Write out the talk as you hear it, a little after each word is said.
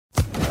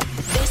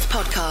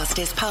podcast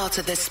is part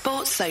of the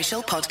Sports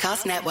Social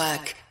Podcast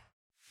Network.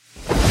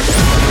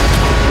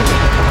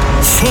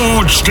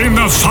 Forged in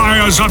the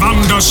fires of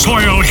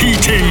undersoil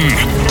heating,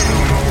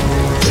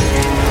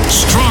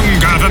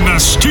 stronger than the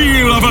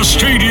steel of a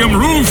stadium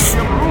roof,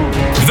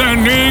 their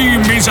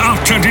name is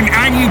uttered in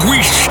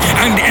anguish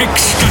and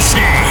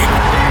ecstasy.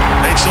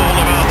 It's all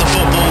about the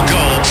football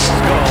gods.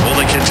 All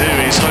they can do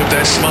is hope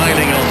they're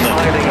smiling on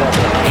them.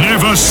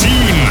 Never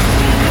seen,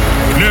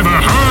 never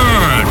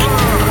heard,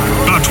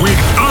 but with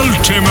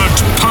ultimate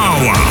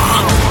power,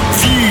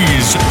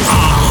 these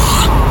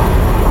are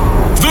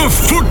the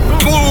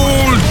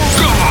football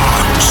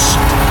gods.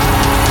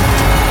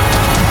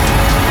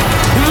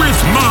 With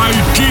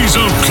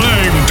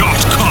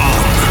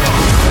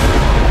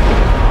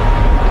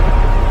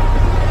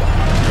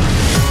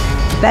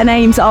mydieselclaim.com. Their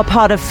names are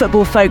part of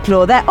football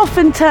folklore. They're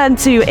often turned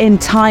to in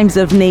times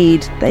of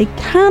need. They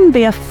can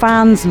be a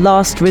fan's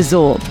last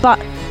resort. But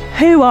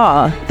who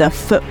are the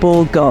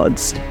football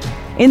gods?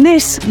 In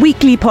this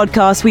weekly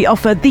podcast, we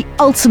offer the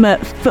ultimate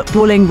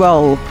footballing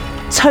role: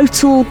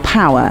 total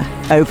power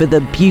over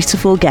the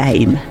beautiful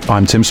game.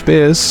 I'm Tim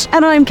Spears.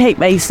 And I'm Kate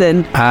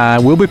Mason.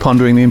 We'll be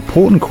pondering the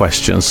important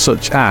questions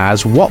such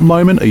as: what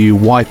moment are you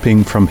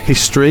wiping from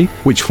history?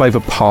 Which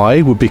flavour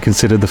pie would be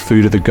considered the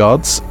food of the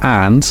gods?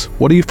 And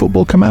what are your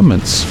football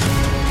commandments?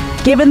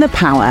 Given the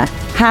power,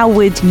 how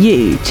would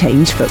you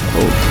change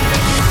football?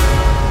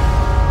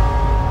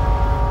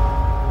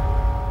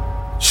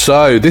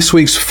 So, this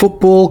week's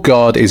football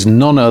god is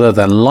none other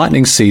than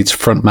Lightning Seeds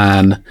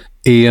frontman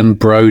Ian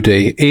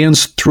Broudie.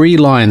 Ian's Three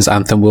Lions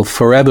anthem will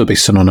forever be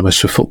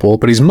synonymous with football,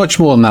 but he's much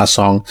more than that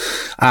song.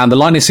 And the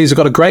Lightning Seeds have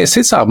got a greatest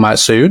hits album out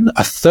soon.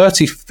 A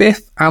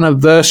 35th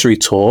anniversary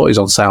tour is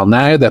on sale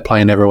now. They're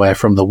playing everywhere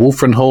from the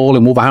Wolfram Hall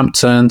in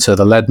Wolverhampton to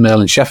the Lead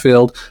Mill in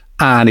Sheffield.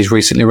 And he's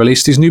recently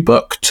released his new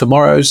book,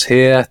 Tomorrow's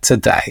Here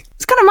Today.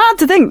 It's kind of mad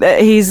to think that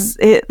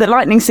the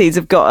Lightning Seeds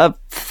have got a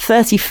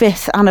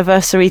 35th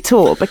anniversary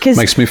tour, because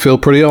makes me feel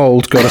pretty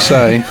old, gotta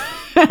say.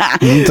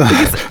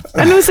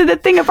 And also the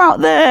thing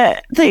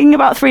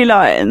about Three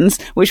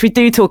Lions, which we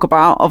do talk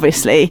about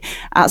obviously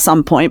at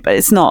some point, but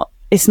it's not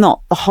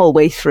the whole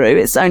way through.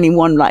 It's only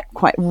one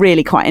quite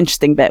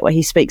interesting bit where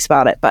he speaks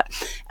about it. But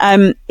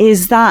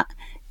is that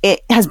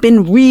it has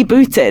been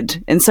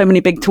rebooted in so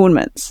many big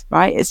tournaments,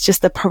 right? It's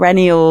just a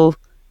perennial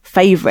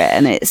favourite,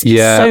 and it's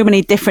so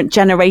many different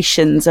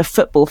generations of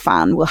football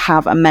fan will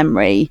have a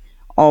memory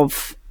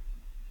of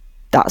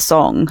that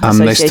song.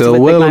 And they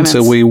still will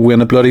until we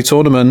win a bloody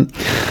tournament.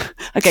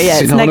 Okay, yeah,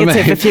 it's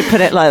negative if you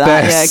put it like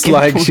that. Best,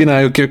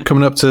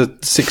 coming up to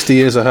 60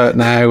 years of hurt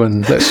now,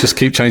 and let's just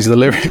keep changing the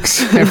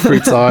lyrics every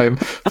time,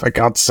 for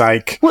God's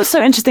sake. What's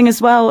so interesting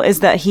as well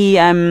is that he,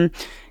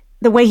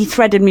 the way he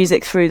threaded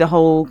music through the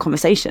whole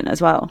conversation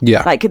as well.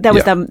 Yeah. There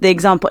was the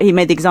example, he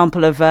made the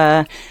example of,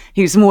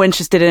 he was more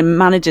interested in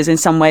managers in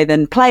some way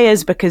than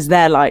players, because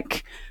they're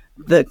like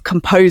the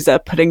composer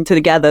putting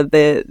together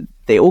the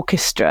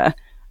orchestra.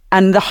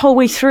 And the whole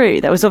way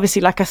through, there was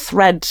obviously a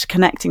thread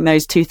connecting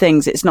those two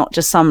things. It's not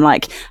just some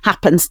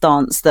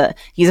happenstance that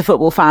he's a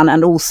football fan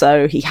and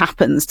also he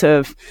happens to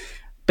have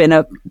been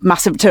to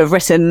have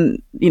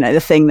written, the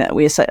thing that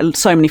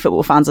so many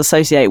football fans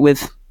associate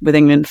with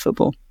England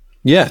football.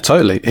 Yeah,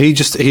 totally.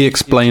 He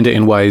explained it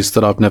in ways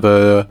that I've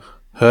never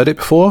heard it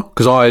before,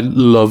 because I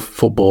love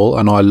football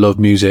and I love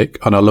music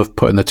and I love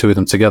putting the two of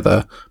them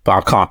together, but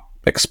I can't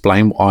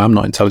explain why. I'm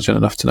not intelligent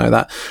enough to know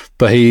that,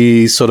 but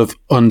he sort of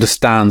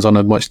understands on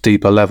a much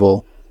deeper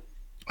level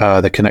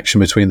the connection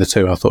between the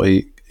two. I thought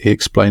he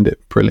explained it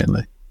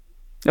brilliantly.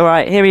 All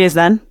right, here he is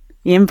then,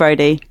 Ian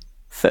Broudie,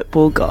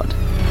 football god.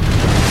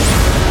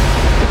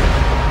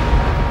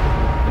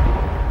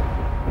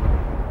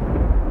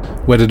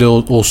 Where did it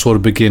all sort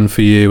of begin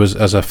for you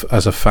as a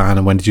fan,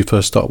 and when did you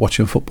first start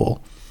watching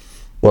football?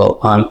 Well,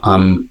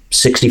 I'm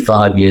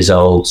 65 years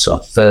old, so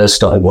I first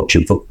started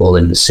watching football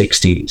in the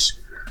 60s.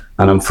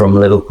 And I'm from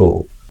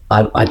Liverpool.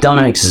 I don't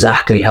know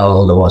exactly how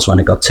old I was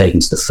when I got taken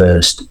to the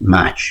first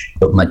match,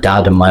 but my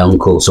dad and my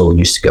uncles all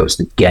used to go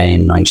to the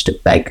game, and I used to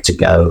beg to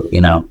go,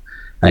 and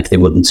if they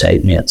wouldn't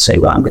take me, I'd say,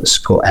 well, I'm going to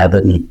support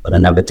Everton, but I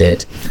never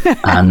did.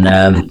 And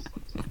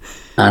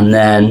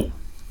then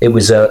it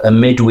was a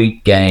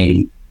midweek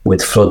game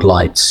with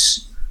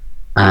floodlights,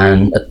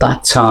 and at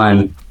that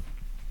time,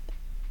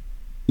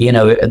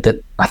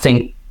 I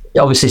think,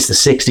 obviously it's the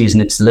 60s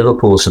and it's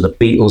Liverpool, so the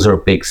Beatles are a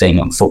big thing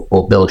on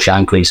football. Bill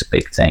Shankly's a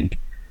big thing.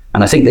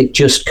 And I think they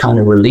just kind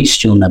of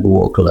released You'll Never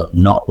Walk Alone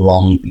not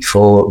long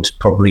before. It was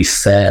probably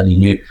fairly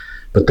new.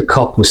 But the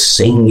cop was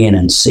singing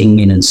and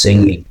singing and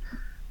singing.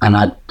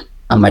 And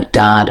my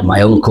dad and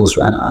my uncles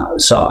ran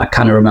out. So I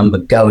kind of remember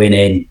going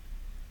in,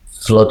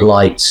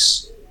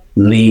 floodlights,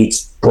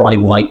 Leeds, bright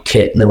white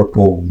kit,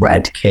 Liverpool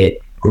red kit,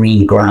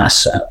 green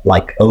grass,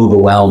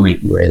 overwhelming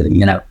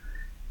really,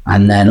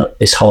 And then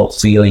this whole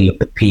feeling of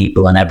the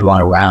people and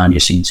everyone around you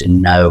seemed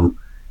to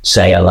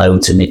say hello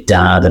to my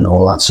dad and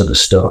all that sort of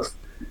stuff.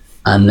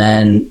 And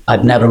then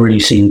I'd never really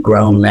seen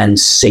grown men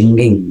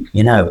singing,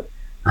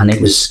 and it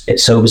was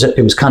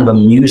kind of a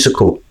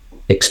musical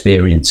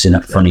experience in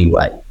a funny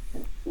way.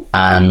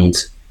 And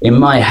in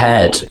my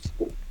head,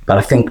 but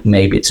I think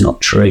maybe it's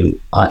not true,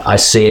 I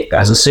see it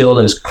as I see all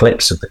those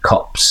clips of the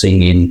cops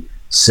singing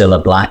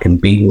Cilla Black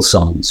and Beatles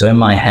songs. So in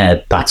my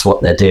head, that's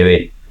what they're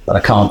doing. But I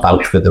can't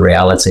vouch for the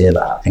reality of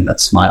that. I think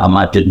I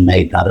might have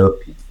made that up.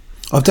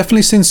 I've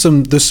definitely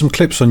seen there's some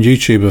clips on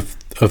YouTube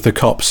of the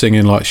cops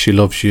singing like She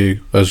Loves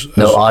You.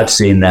 No, I've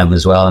seen them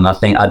as well. And I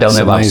don't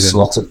know if I've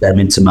slotted them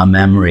into my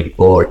memory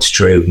or it's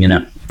true, you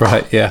know.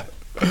 Right, yeah.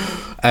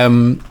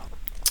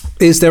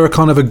 Is there a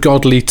kind of a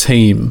godly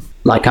team?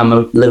 Like, I'm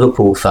a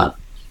Liverpool fan.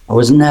 I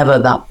was never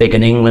that big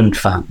an England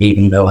fan,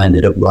 even though I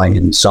ended up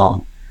writing the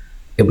song.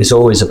 It was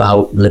always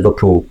about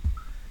Liverpool.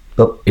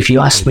 But if you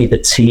ask me the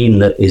team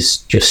that is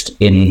just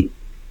in,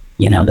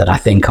 you know, that I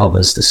think of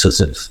as the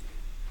sort of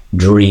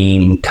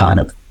dream kind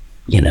of,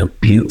 you know,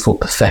 beautiful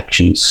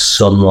perfection,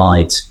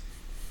 sunlight,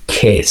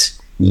 kit,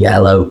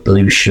 yellow,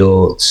 blue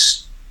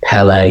shorts,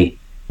 Pele,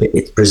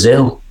 it's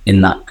Brazil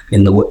in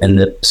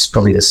the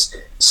probably the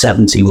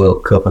 70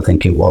 World Cup, I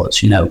think it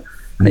was, you know,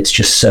 and it's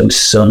just so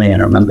sunny.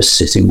 And I remember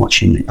sitting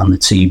watching it on the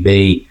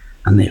TV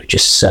and they were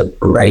just so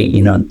great,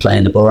 you know, and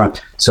playing the ball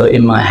around. So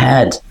in my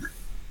head, I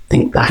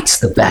think that's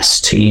the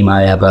best team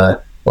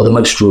or the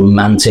most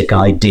romantic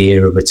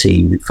idea of a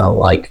team. It felt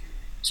like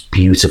it's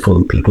beautiful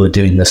and people are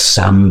doing the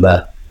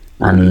samba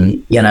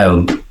and, you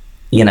know,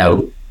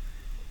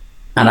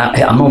 and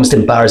I'm almost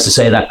embarrassed to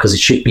say that because it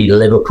should be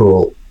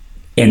Liverpool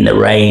in the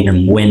rain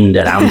and wind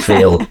at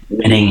Anfield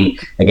winning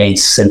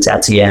against Saint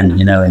Etienne,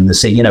 you know, in the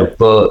sea, you know,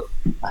 but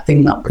I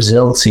think that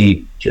Brazil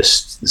team,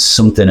 just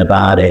something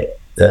about it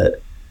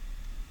that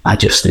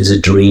is a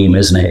dream,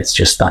 isn't it? It's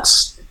just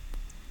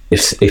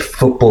if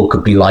football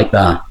could be like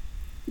that,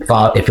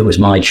 if it was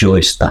my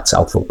choice, that's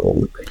how football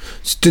would be.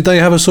 Did they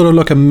have a sort of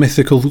like a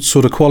mythical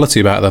sort of quality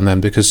about them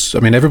then? Because, I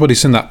mean,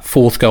 everybody's seen that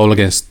fourth goal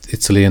against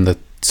Italy in the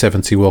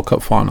 70 World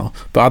Cup final,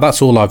 but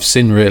that's all I've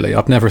seen really.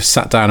 I've never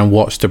sat down and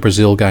watched a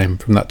Brazil game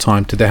from that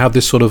time. Did they have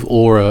this sort of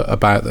aura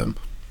about them?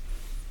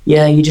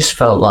 Yeah, you just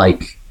felt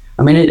like,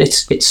 I mean,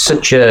 it's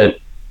such a,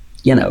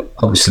 you know,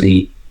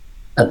 obviously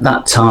at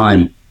that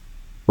time,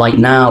 like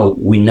now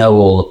we know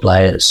all the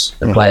players.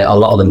 A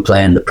lot of them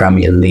play in the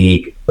Premier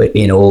League,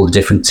 in all the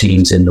different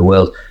teams in the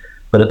world.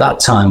 But at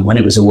that time, when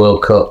it was a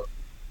World Cup,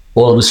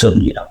 all of a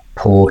sudden, you know,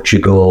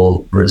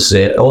 Portugal,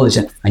 Brazil, all these,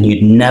 and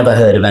you'd never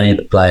heard of any of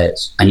the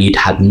players, and you'd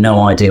had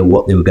no idea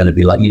what they were going to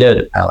be like. You'd heard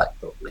of Pele,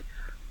 probably,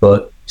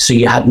 but so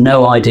you had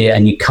no idea,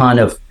 and you kind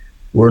of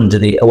were under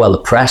the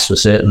press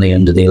was certainly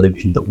under the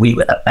illusion that we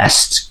were the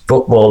best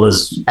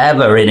footballers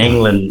ever in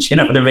England. You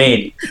know what I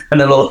mean?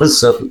 And then all of a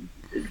sudden,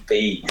 it'd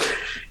be,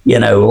 you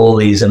know, all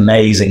these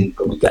amazing,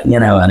 you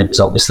know, and it was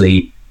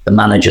obviously the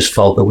manager's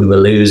fault that we were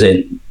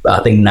losing. But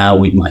I think now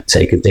we might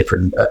take a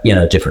different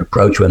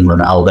approach when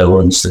Ronaldo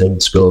runs through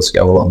and scores to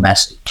go on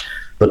Messi.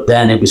 But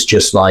then it was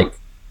just like,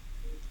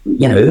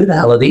 you know, who the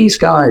hell are these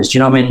guys? Do you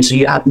know what I mean? So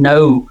you had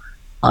no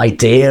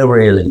idea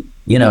really,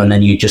 you know, and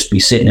then you'd just be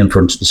sitting in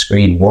front of the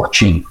screen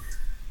watching.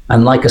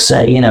 And like I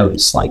say, you know,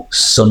 it's like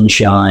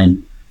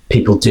sunshine,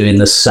 people doing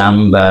the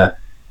samba,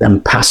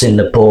 them passing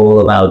the ball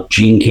about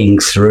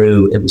jinking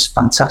through. It was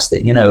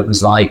fantastic. You know, it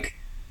was like,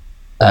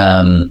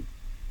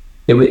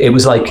 it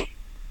was like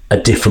a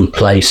different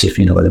place, if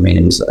you know what I mean.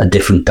 It was a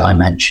different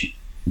dimension,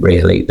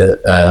 really,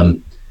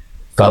 that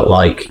felt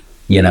like,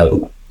 you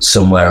know,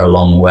 somewhere a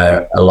long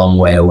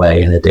way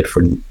away in a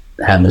different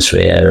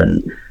hemisphere.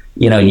 And,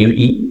 you know,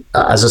 you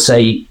as I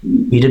say,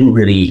 you didn't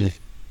really,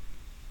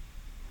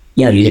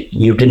 you know,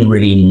 you didn't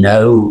really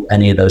know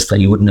any of those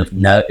things. You wouldn't have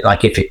known,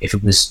 like if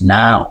it was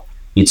now,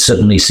 you'd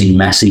suddenly see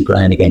Messi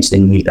playing against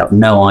England. You'd have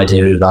no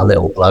idea who that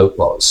little bloke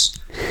was.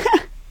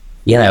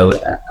 You know,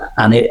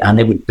 and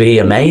it would be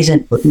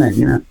amazing, wouldn't it?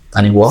 You know,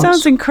 and it was.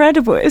 Sounds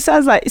incredible. It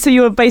sounds like, so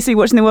you were basically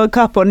watching the World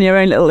Cup on your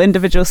own little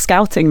individual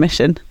scouting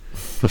mission.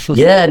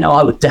 Yeah, no,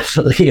 I would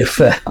definitely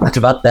have I'd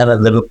have had them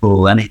at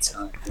Liverpool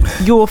anytime.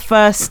 Your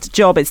first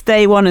job, it's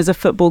day one as a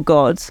football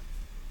god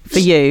for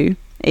you,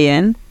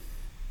 Ian.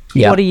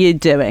 Yeah. What are you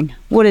doing?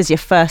 What is your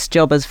first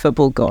job as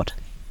football god?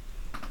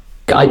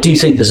 I do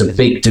think there's a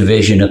big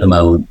division at the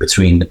moment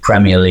between the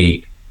Premier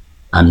League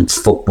and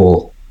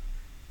football.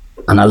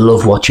 And I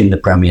love watching the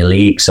Premier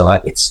League, so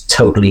it's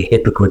totally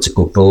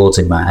hypocritical thoughts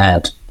in my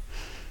head.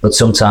 But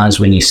sometimes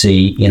when you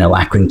see, you know,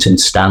 Accrington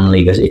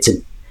Stanley,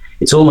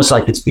 it's almost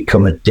like it's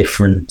become a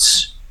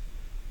different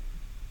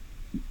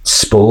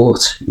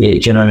sport. Do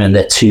you know what I mean?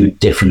 They're two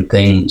different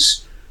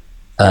things.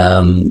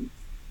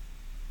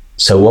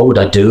 So what would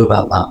I do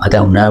about that? I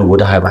don't know.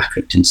 Would I have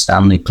Accrington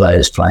Stanley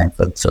players playing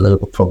for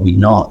Liverpool? Probably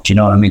not. Do you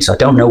know what I mean? So I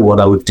don't know what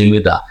I would do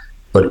with that.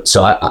 But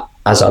so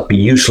I'd be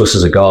useless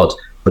as a god,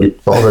 but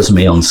it bothers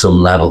me on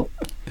some level.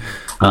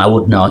 And I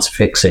wouldn't know how to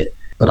fix it.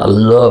 But I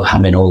love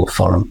having all the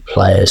foreign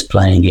players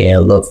playing here. I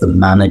love the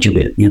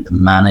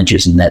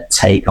managers and their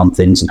take on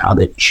things and how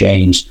they've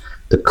changed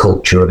the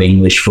culture of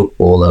English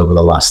football over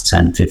the last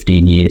 10,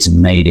 15 years and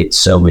made it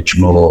so much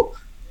more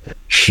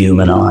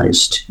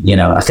humanised. You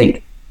know, I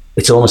think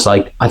it's almost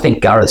like, I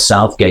think Gareth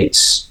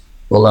Southgate's,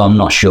 although I'm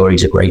not sure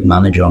he's a great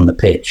manager on the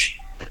pitch,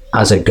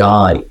 as a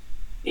guy,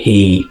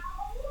 he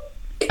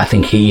I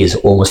think he is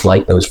almost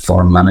like those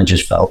foreign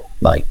managers felt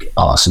like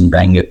Arsene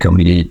Wenger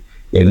coming in,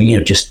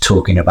 just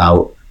talking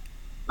about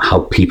how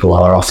people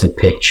are off the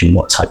pitch and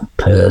what type of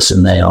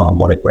person they are and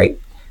what a great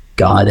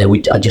guy they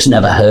would. I just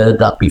never heard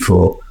that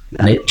before,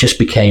 and it just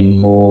became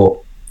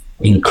more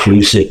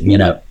inclusive,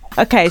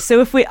 Okay,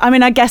 so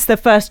I guess the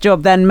first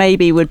job then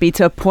maybe would be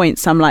to appoint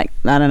some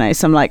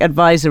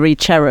advisory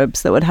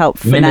cherubs that would help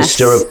finesse.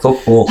 Minister of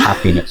Football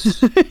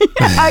Happiness.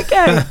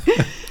 Okay.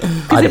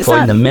 I'd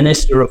appoint the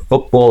Minister of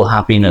Football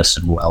Happiness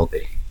and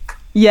Wellbeing.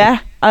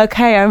 Yeah,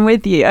 okay, I'm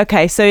with you.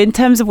 Okay, so in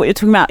terms of what you're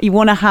talking about, you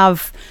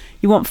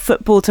want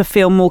football to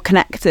feel more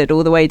connected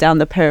all the way down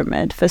the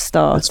pyramid for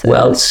starters.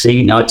 Well,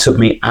 see, now it took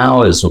me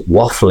hours of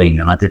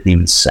waffling and I didn't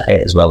even say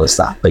it as well as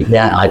that. But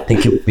yeah, I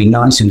think it would be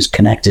nice if it was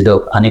connected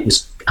up,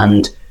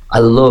 and I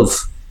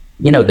love,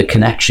 the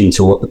connection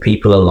to what the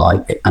people are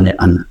like,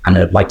 and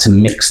I'd like to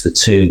mix the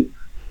two,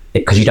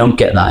 because you don't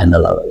get that in the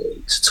lower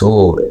leagues at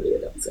all, really, I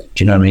don't think.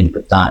 Do you know what I mean?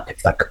 But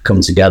if that could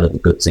come together, the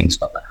good things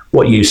like that.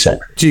 What you said.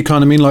 Do you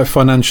kind of mean like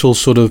financial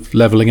sort of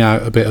levelling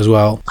out a bit as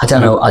well? I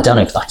don't know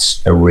if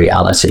that's a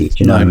reality. Do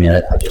you know what I mean?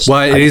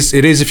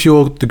 It is if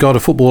you're the god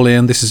of football,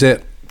 Ian, this is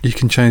it. You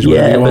can change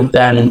whatever you want. But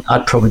then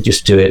I'd probably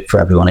just do it for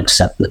everyone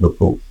except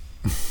Liverpool.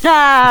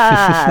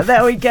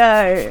 There we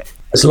go.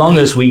 As long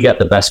as we get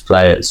the best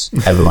players,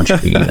 everyone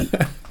should be even.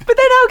 But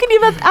then how can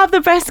you have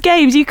the best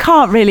games? You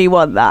can't really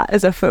want that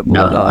as a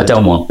footballer. No, I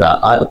don't want that.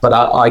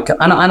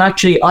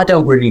 I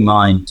don't really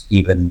mind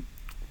even.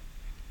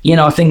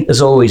 I think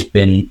there's always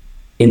been,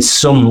 in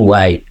some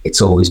way, it's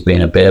always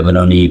been a bit of an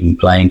uneven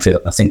playing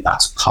field. I think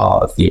that's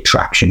part of the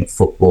attraction of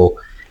football,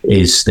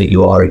 is that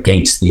you are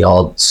against the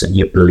odds and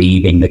you're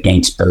believing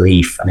against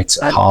belief, and it's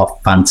a half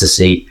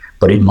fantasy,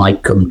 but it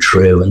might come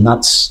true, and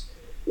that's,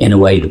 in a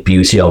way, the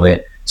beauty of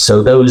it.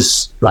 So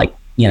those,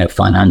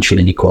 financial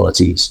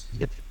inequalities,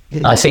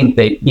 I think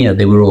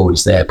they were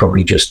always there.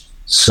 Probably just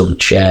some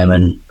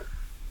chairman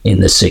in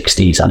the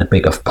 60s had a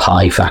bigger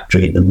pie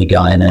factory than the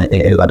guy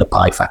who had a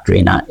pie factory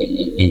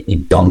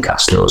in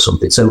Doncaster or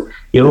something. So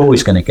you're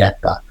always going to get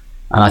that.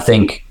 And I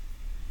think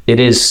it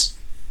is,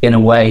 in a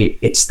way,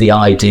 it's the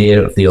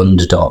idea of the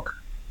underdog,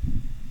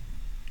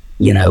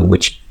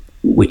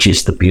 which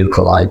is the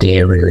beautiful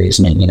idea, really,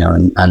 isn't it?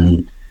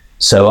 And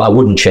so I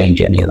wouldn't change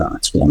any of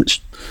that, to be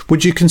honest.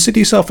 Would you consider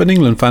yourself an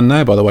England fan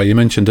now, by the way? You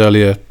mentioned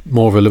earlier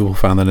more of a Liverpool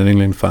fan than an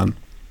England fan.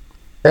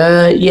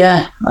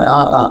 Yeah,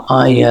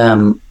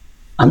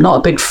 I'm not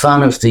a big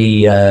fan of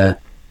the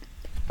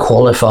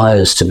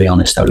qualifiers, to be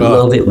honest. I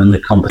love it when the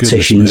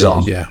competition's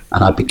on, and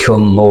I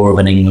become more of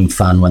an England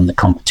fan when the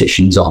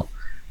competition's on.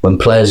 When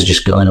players are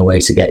just going away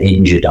to get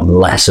injured, I'm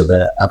less of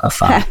a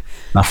fan.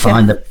 I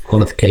find the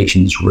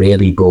qualifications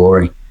really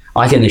boring.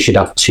 I think they should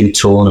have 2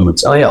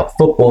 tournaments. Oh yeah,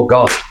 football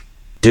god,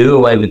 do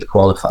away with the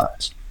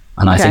qualifiers.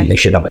 And I think they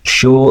should have a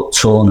short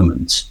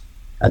tournament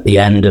at the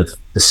end of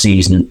the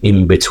season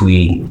in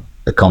between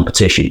the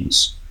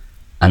competitions.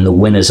 And the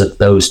winners of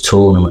those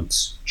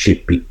tournaments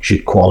should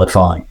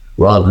qualify,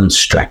 rather than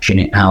stretching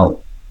it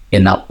out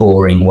in that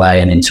boring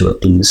way and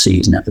interrupting the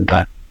season at the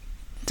back.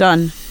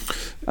 Done.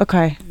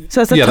 Okay.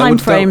 So it's a time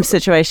frame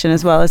situation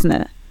as well, isn't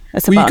it?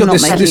 It's about not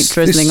making it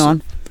drizzling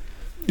on.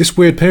 This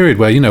weird period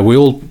where, we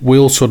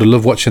all sort of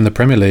love watching the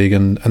Premier League,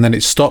 and then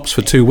it stops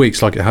for 2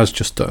 weeks, like it has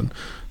just done,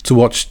 to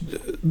watch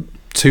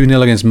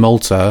 2-0 against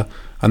Malta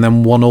and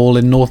then 1-1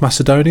 in North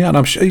Macedonia. And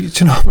I'm sure,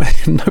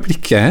 nobody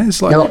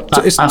cares.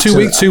 It's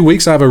 2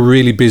 weeks. I have a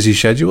really busy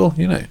schedule,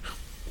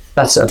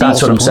 That's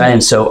what I'm saying.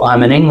 So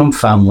I'm an England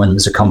fan when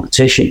there's a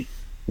competition.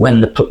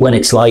 When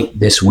it's like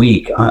this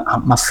week,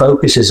 my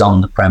focus is on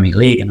the Premier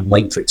League, and I'm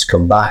waiting for it to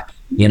come back.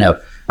 And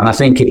I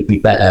think it'd be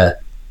better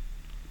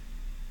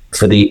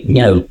for the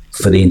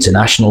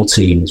international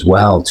team as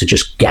well to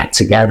just get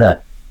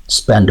together,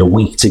 spend a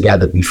week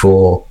together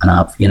before, and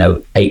have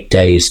 8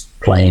 days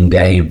playing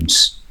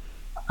games,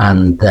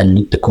 and then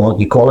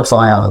you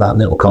qualify out of that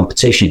little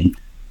competition,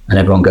 and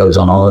everyone goes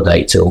on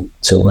holiday till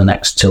the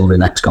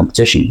next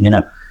competition.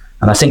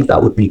 And I think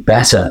that would be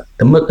better.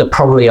 There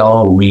probably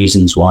are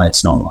reasons why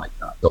it's not like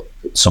that.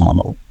 Someone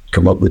will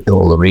come up with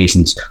all the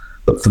reasons,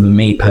 but for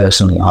me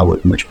personally, I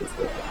would much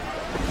prefer.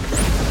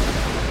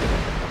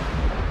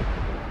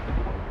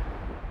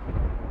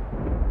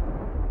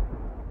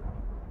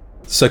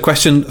 So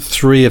question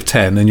 3 of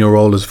 10 in your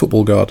role as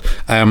football god.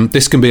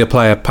 This can be a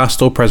player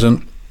past or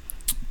present.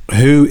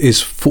 Who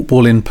is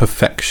footballing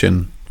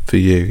perfection for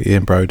you,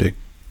 Ian Broudie?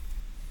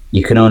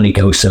 You can only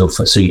go so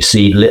far. So you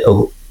see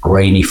little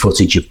grainy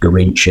footage of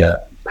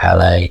Garrincha,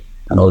 Pele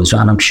and all this,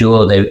 and I'm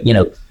sure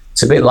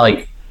it's a bit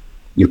like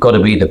you've got to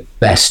be the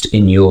best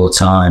in your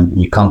time.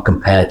 You can't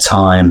compare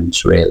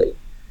times, really.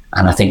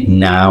 And I think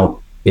now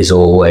is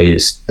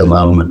always the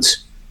moment,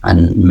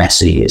 and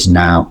Messi is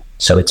now,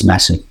 so it's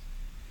Messi.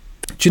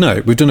 Do you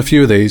know, we've done a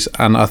few of these,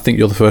 and I think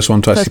you're the first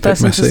one to actually pick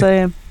Messi. To say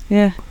him.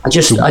 Yeah. I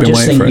just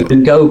think you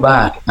can go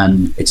back,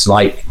 and it's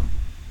like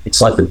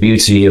the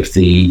beauty of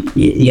the,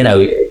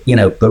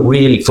 but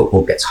really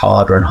football gets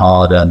harder and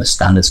harder, and the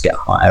standards get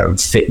higher, and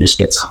fitness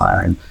gets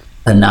higher, and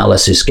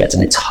analysis gets,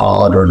 and it's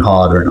harder and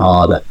harder and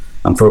harder.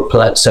 And for a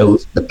player, so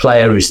the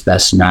player who's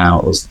best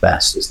now is the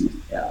best, isn't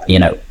he?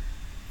 I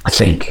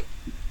think.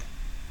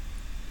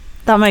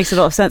 That makes a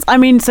lot of sense. I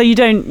mean, so you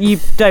don't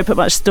put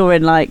much store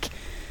in like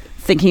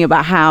thinking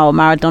about how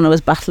Maradona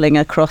was battling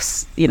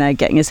across,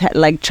 getting his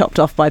leg chopped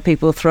off by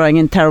people throwing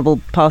in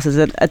terrible passes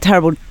and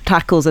terrible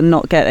tackles and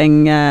not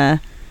getting yellow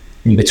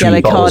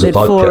carded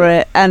for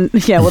it, and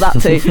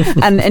that too,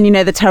 and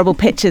the terrible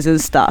pitches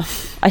and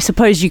stuff. I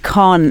suppose you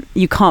can't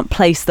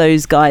place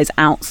those guys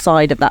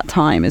outside of that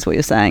time, is what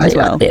you're saying as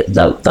well.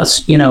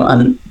 That's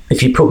and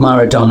if you put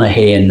Maradona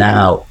here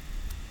now,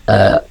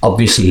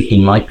 obviously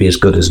he might be as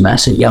good as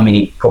Messi. I mean,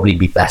 he'd probably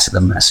be better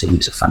than Messi.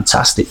 He's a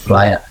fantastic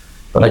player.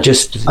 But I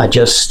just,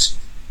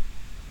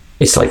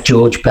 it's like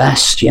George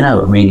Best,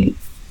 I mean,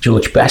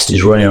 George Best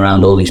is running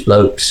around all these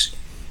blokes,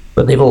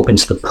 but they've all been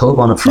to the pub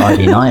on a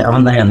Friday night,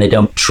 haven't they? And they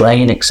don't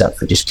train except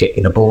for just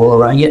kicking a ball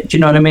around. Do you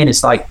know what I mean?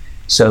 It's like,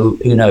 so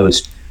who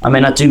knows? I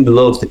mean, I do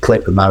love the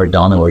clip of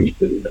Maradona where he's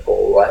putting the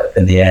ball right up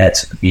in the air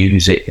to the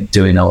music and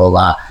doing all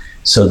that.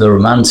 So the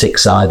romantic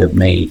side of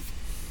me,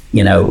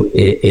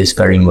 is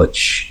very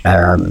much,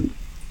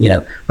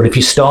 but if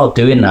you start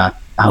doing that,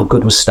 how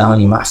good was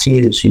Stanley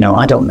Matthews?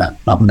 I don't know.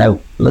 I've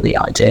no bloody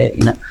idea,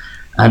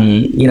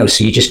 And,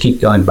 so you just keep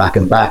going back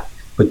and back.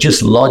 But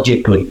just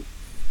logically,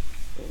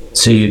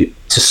 to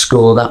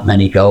score that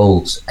many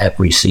goals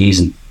every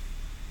season,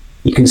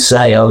 you can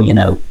say,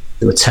 there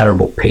were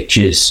terrible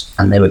pitches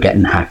and they were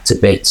getting hacked to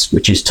bits,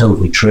 which is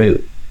totally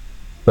true.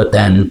 But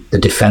then the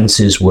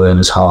defences weren't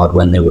as hard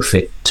when they were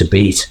fit to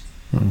beat.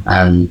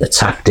 And the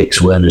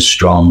tactics weren't as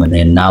strong and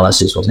the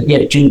analysis wasn't.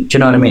 Do you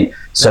know what I mean?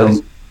 So...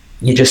 Yes.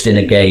 You're just in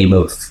a game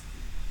of,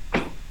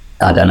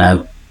 I don't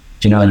know.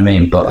 Do you know what I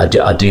mean? But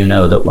I do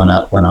know that when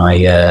I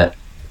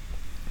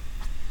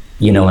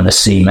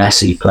see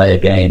Messi play a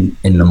game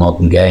in the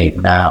modern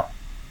game now,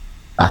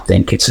 I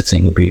think it's a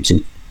thing of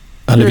beauty.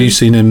 And have you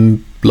seen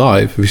him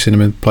live? Have you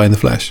seen him play in the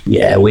flesh?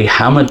 Yeah, we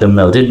hammered them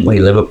though, didn't we?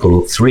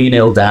 Liverpool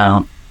 3-0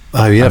 down.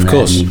 Oh yeah, of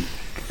course.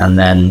 And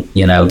then,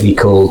 he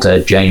called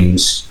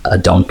James a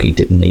donkey,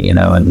 didn't he?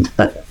 And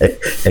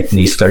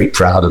he's very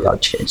proud of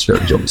that. James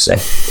very young said,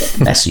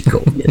 Messi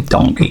called me a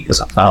donkey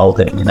because I fouled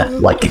him,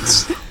 like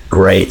it's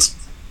great.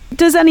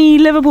 Does any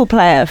Liverpool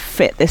player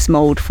fit this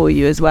mould for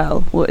you as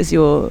well? What is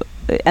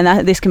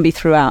this can be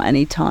throughout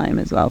any time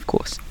as well, of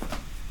course.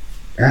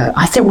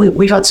 I think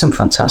we've had some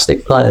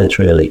fantastic players,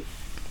 really.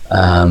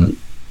 I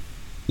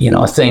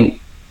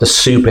think the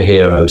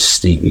superhero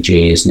Stevie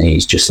G, isn't he?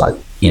 He's just like,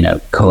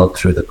 come up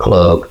through the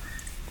club,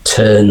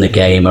 turn the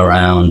game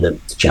around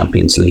at the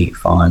Champions League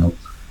final,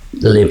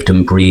 lived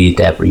and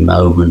breathed every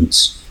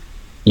moment,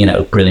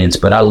 brilliant.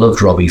 But I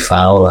loved Robbie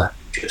Fowler,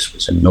 just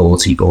was a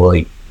naughty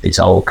boy his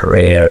whole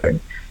career, and,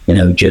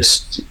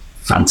 just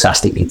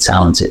fantastically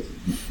talented,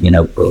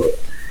 but,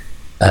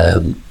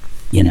 and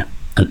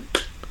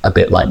a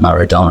bit like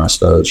Maradona, I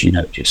suppose,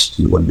 just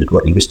you wondered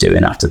what he was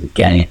doing after the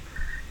game.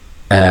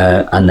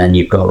 And then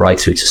you've got right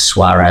through to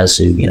Suarez,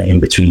 who, in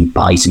between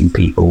biting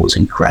people was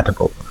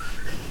incredible.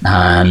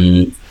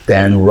 And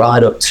then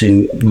right up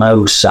to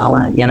Mo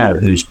Salah,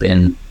 who's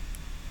been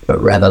a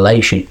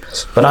revelation.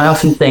 But I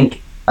often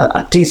think,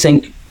 I do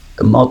think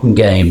the modern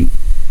game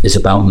is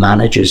about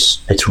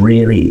managers.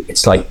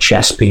 It's like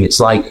chess piece. It's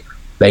like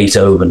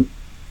Beethoven.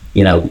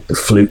 The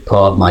flute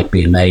part might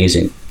be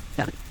amazing,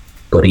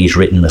 but he's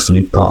written the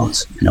flute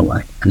part in a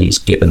way, and he's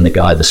given the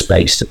guy the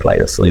space to play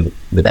the flute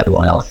with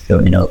everyone else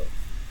going up.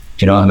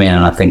 Do you know what I mean?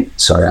 And I think,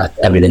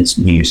 everything's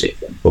music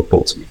and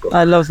football to me.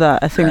 I love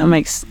that. I think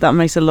that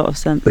makes a lot of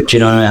sense. But do you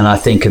know what I mean? And I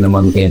think in the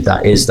modern game,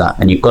 that is that.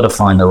 And you've got to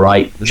find the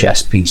right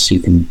chess piece who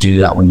can do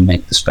that when you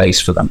make the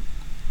space for them.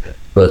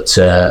 But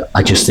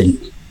I just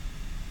think,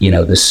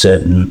 there's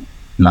certain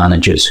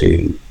managers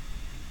who,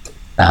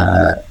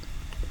 Pep,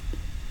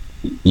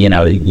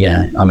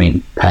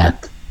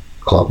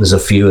 Klopp, there's a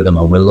few of them,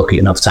 and we're lucky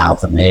enough to have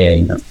them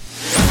here,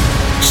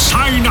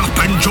 Sign up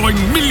and join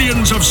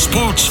millions of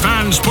sports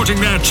fans putting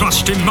their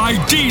trust in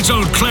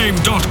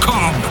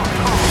MyDieselClaim.com.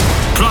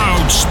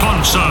 Proud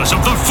sponsors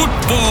of the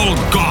football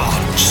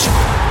gods.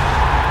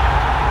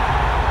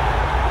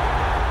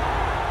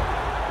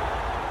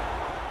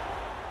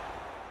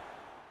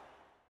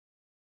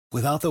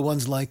 Without the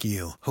ones like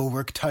you, who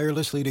work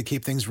tirelessly to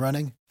keep things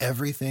running,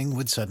 everything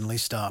would suddenly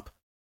stop.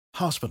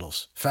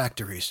 Hospitals,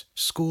 factories,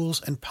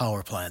 schools, and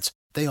power plants,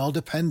 they all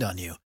depend on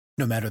you.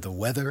 No matter the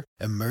weather,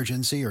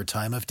 emergency, or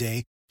time of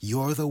day,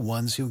 you're the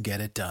ones who get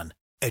it done.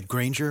 At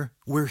Grainger,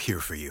 we're here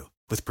for you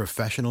with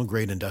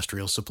professional-grade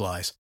industrial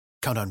supplies.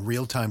 Count on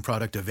real-time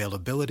product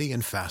availability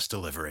and fast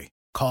delivery.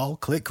 Call,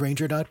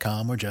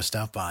 clickgrainger.com, or just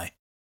stop by.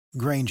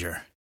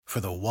 Grainger, for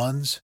the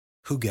ones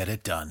who get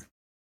it done.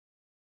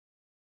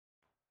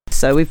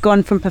 So we've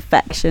gone from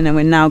perfection and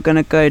we're now going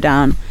to go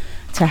down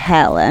to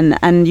hell,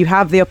 and you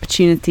have the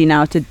opportunity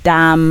now to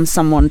damn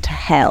someone to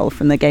hell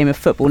from the game of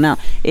football. Now,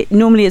 it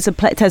normally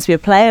tends to be a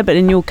player, but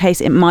in your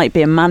case it might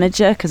be a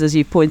manager, because as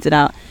you pointed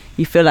out,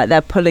 you feel like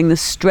they're pulling the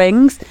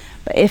strings.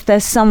 But if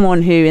there's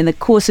someone who in the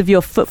course of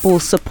your football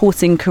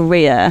supporting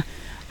career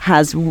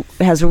has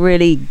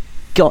really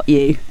got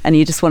you and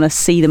you just want to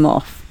see them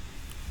off,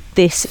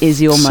 this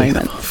is your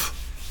moment.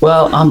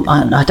 Well,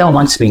 I don't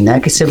want to be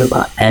negative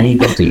about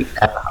anybody.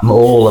 I'm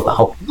all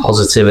about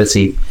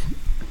positivity,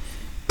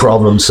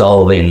 problem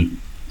solving,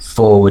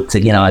 forward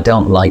to, I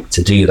don't like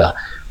to do that.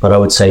 But I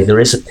would say there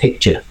is a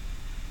picture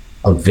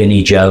of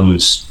Vinnie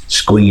Jones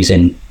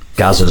squeezing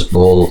Gazza's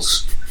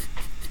balls.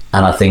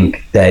 And I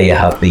think there you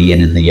have the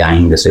yin and the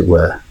yang, as it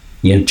were.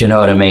 Do you know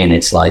what I mean?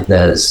 It's like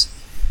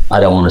I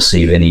don't want to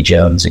see Vinnie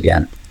Jones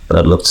again, but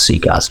I'd love to see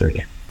Gazza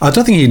again. I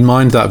don't think he'd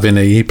mind that,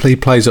 Vinny. He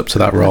plays up to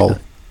that role,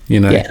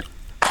 Yeah.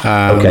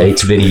 Okay,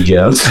 it's Vinnie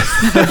Jones.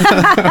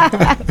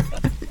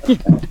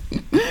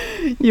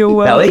 You're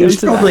welcome. No, he's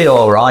probably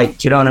all right.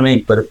 Do you know what I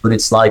mean? But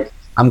it's like,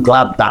 I'm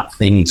glad that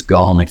thing's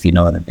gone, if you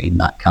know what I mean.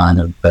 That kind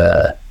of,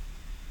 that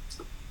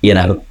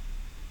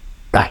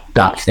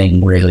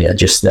thing really. I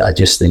just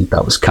think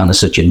that was kind of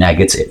such a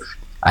negative.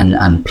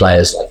 And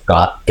players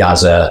like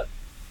Gazza,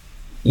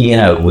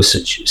 it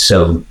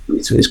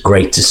was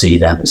great to see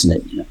them, isn't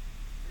it?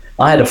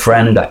 I had a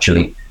friend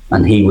actually,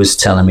 and he was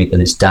telling me that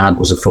his dad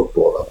was a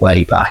footballer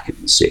way back in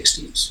the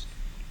 60s,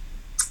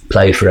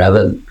 played for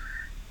Everton,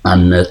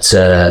 and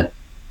that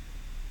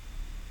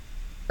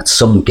at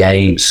some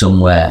game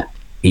somewhere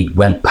he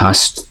went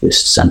past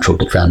this central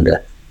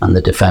defender, and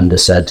the defender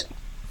said,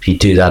 "If you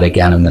do that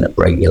again, I'm going to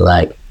break your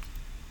leg."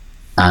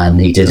 And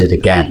he did it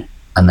again,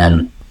 and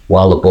then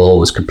while the ball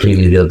was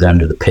completely the other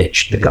end of the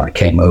pitch, the guy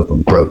came over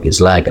and broke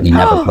his leg, and he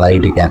never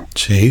played again.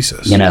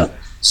 Jesus.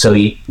 So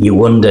you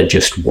wonder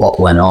just what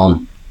went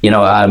on.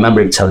 I remember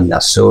him telling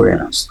that story,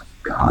 and I was like,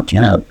 God,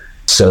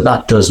 So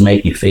that does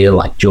make you feel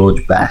like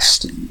George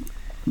Best, and,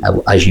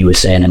 as you were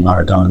saying, in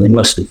Maradona, they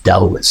must have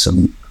dealt with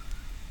some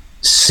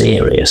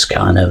serious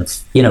kind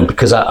of,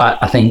 because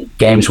I think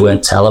games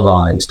weren't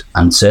televised,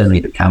 and certainly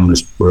the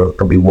cameras were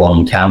probably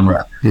one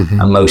camera,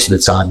 and most of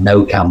the time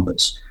no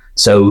cameras.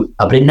 So,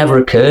 but it never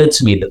occurred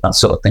to me that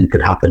sort of thing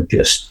could happen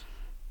just,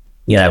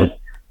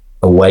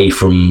 away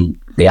from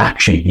the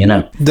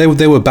action,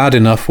 They were bad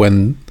enough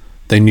when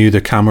they knew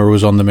the camera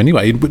was on them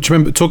anyway. But do you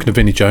remember, talking to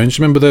Vinnie Jones,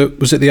 do you remember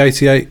was it the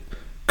 88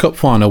 Cup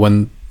final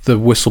when the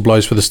whistle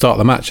blows for the start of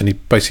the match and he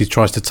basically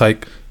tries to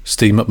take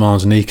Steve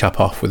McMahon's kneecap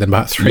off within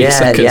about 3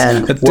 seconds? Yeah.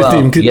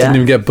 Didn't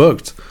even get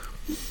booked.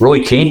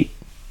 Roy Keane.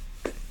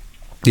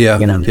 Yeah,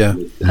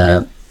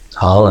 Haaland,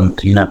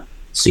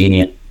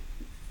 senior.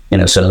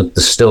 So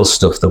there's still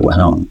stuff that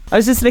went on. I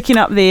was just looking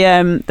up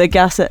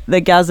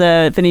the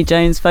Gazza Vinnie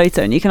Jones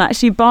photo, and you can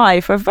actually buy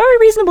for a very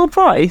reasonable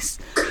price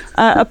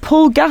a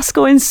Paul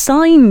Gascoigne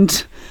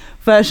signed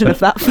version of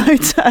that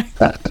photo.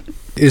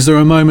 Is there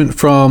a moment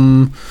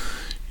from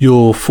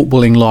your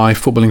footballing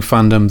life, footballing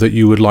fandom, that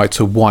you would like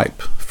to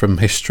wipe from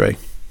history?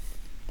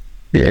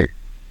 Yeah.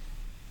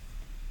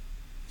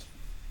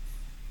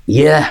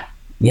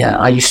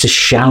 I used to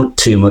shout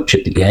too much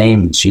at the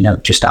games,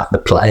 just at the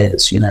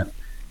players, and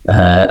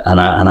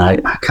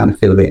I kind of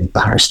feel a bit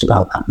embarrassed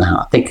about that now.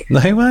 I think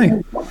no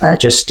way. I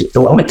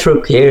went through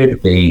a period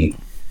of it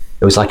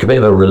was like a bit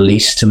of a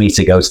release to me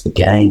to go to the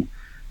game.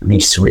 I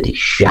used to really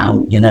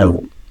shout,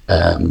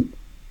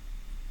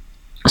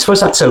 I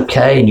suppose that's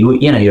okay, and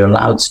you're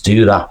allowed to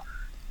do that.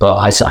 But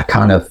I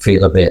kind of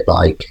feel a bit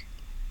like,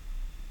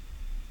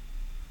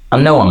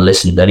 and no one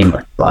listened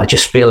anyway. But I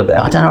just feel a bit.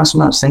 I don't know. I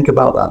sometimes think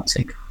about that. I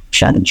think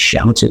Shannon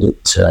shouted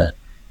at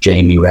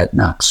Jamie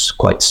Redknapp's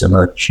quite so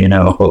much,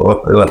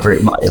 or whoever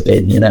it might have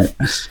been,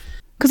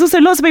 Because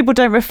also lots of people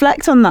don't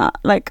reflect on that.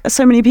 Like,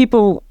 so many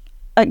people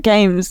at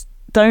games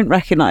don't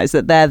recognise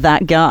that they're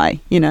that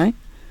guy, Yeah,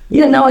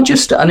 no,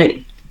 and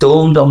it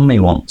dawned on me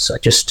once.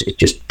 It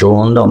just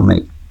dawned on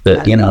me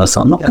that, I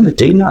thought, I'm not going to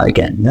do that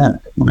again. No, I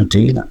don't want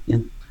to do that.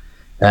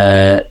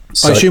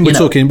 So, I assume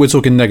we're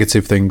talking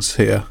negative things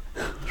here.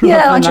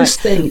 Yeah, I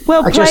just think.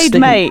 Well played,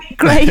 mate.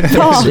 Great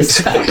pass.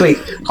 Exactly.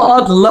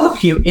 Hard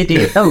luck, you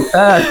idiot. No,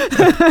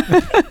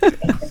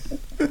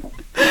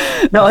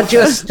 I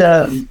just.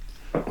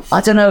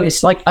 I don't know.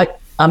 It's like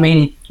I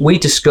mean, we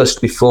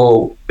discussed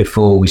before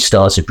we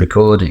started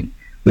recording.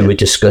 We were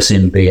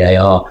discussing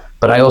VAR,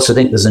 but I also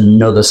think there's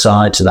another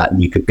side to that,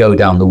 and you could go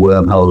down the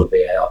wormhole of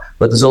VAR.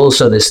 But there's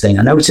also this thing.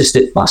 I noticed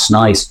it last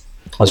night.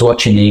 I was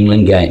watching the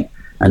England game,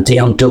 and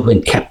Dion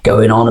Dublin kept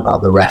going on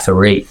about the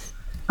referee.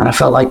 And I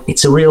felt like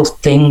it's a real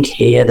thing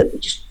here that we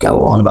just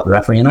go on about the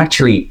referee. And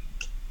actually,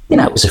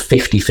 it was a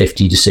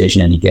 50-50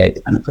 decision and he gave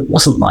it. And it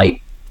wasn't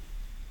like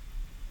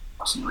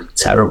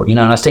terrible, And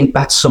I think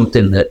that's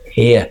something that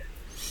here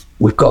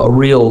we've got a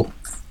real.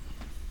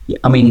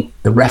 I mean,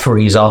 the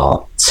referees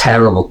are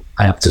terrible.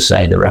 I have to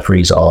say, the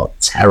referees are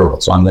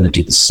terrible. So I'm going to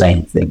do the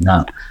same thing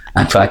now.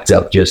 In fact,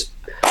 I've just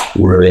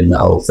ruined the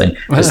whole thing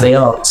because they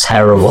are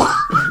terrible.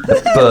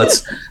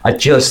 But I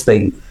just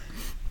think.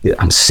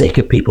 I'm sick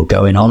of people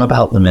going on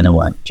about them in a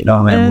way. Do you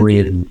know what I mean?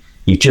 Really,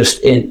 you just,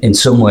 in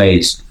some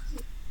ways,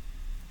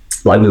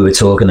 like we were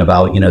talking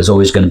about, there's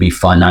always going to be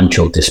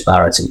financial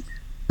disparity.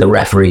 The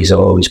referees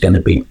are always going to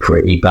be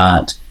pretty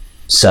bad.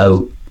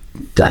 So,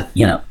 that,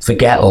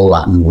 forget all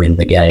that and win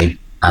the game.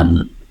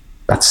 And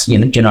that's, do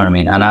you know what I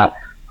mean? And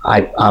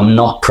I'm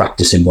not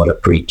practicing what I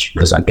preach,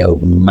 because I go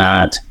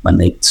mad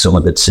when some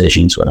of the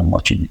decisions when I'm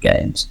watching the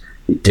games.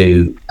 They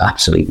do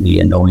absolutely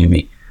annoy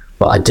me.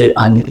 But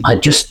I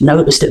just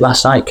noticed it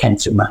last night, came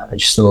to mind. I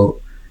just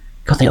thought,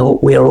 God,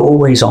 we're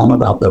always on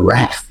about the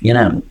ref, you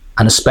know,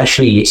 and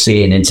especially you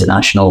see in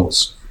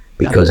internationals,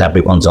 because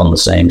everyone's on the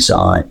same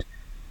side.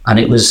 And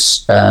it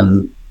was,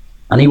 and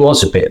he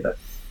was a bit of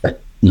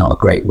not a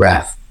great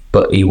ref,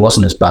 but he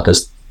wasn't as bad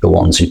as the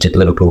ones who did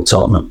Liverpool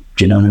Tottenham.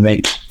 Do you know what I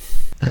mean?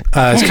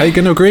 Is Kate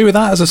going to agree with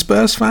that as a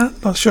Spurs fan?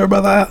 Not sure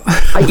about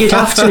that. You'd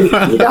have to.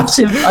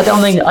 I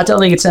don't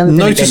think it's anything.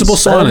 Noticeable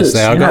silence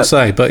there, I've got to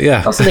say, but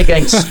yeah. Nothing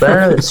against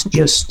Spurs,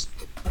 just,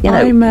 you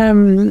know. Did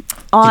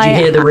you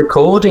hear the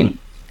recording?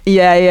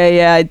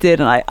 Yeah, I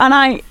did. And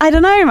I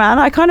don't know, man.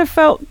 I kind of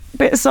felt a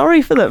bit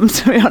sorry for them,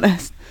 to be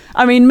honest.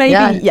 I mean, maybe,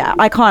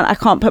 I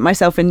can't put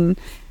myself in.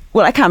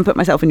 Well, I can put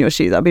myself in your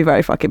shoes. I'd be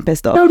very fucking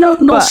pissed off. No,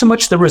 not so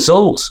much the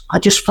results. I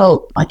just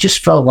felt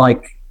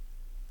like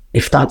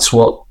if that's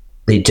what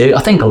they do, I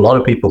think a lot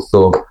of people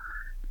thought,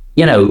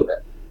 you know,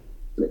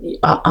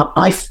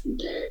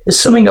 there's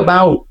something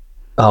about,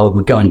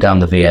 we're going down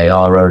the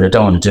VAR road, I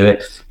don't want to do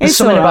it. There's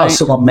something about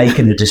someone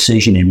making a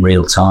decision in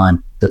real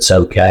time that's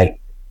okay.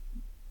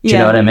 Do you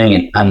know what I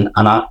mean? And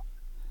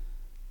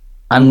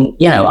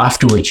you know,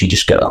 afterwards you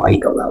just go, you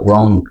got that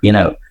wrong, you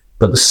know.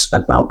 But it's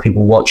about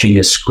people watching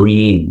a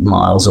screen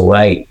miles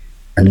away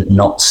and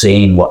not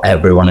seeing what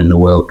everyone in the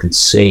world can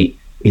see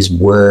is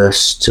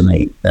worse to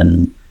me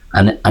than,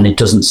 and it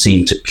doesn't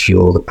seem to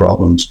cure the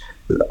problems.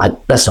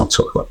 Let's not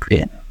talk about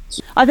it.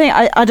 I think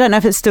I don't know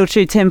if it's still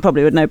true. Tim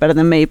probably would know better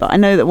than me, but I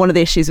know that one of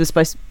the issues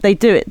was they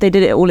did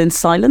it all in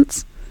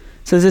silence.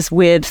 So there's this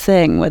weird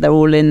thing where they're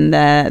all in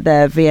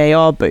their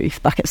VAR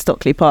booth back at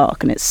Stockley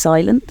Park and it's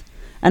silent.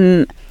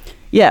 And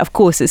yeah, of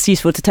course, it's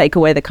useful to take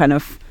away the kind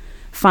of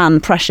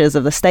fan pressures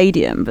of the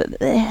stadium, but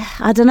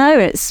I don't know,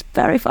 it's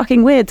very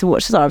fucking weird to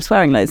watch. Sorry, I'm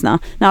swearing loads now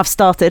I've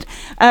started.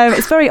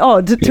 It's very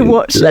odd to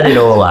watch. Let it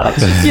all out.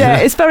 Yeah,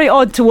 it's very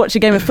odd to watch a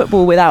game of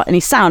football without any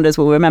sound, as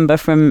we'll remember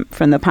from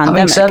the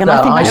pandemic. Having said and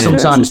that, I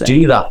sometimes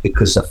do that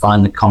because I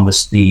find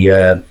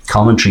the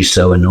commentary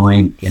so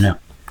annoying, you know.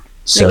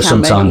 So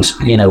sometimes,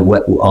 you know,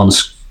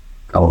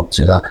 I won't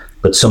do that,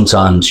 but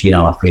sometimes, you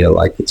know, I feel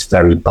like it's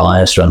very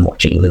biased when I'm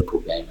watching a Liverpool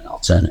game and I'll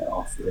turn it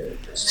off.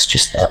 It's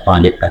just, I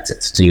find it better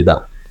to do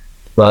that.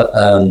 But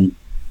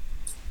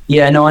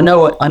yeah, no, I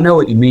know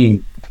what you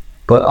mean.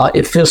 But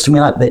it feels to me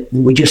like that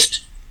we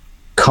just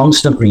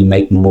constantly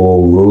make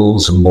more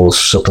rules and more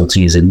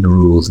subtleties in the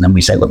rules, and then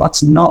we say, well,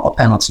 that's not a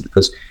penalty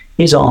because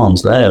his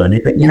arm's there, and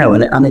you know,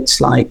 and it's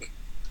like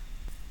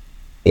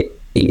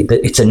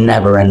it's a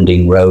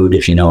never-ending road,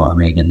 if you know what I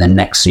mean. And then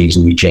next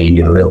season we change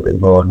it a little bit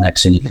more.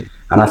 Next season,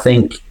 and I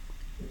think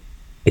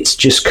it's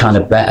just kind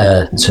of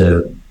better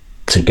to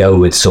go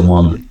with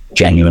someone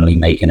genuinely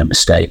making a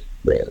mistake,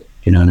 really.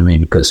 You know what I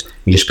mean? Because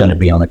you're just going to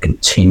be on a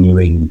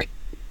continuing.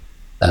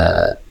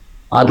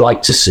 I'd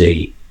like to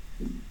see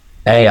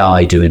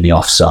AI doing the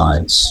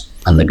offsides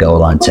and the goal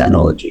line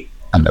technology,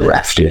 and the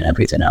ref doing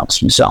everything else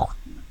himself.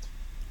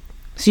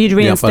 So you'd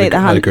reinstate the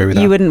hand.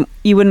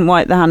 You wouldn't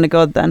wipe the hand of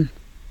God then?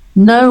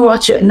 No,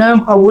 actually,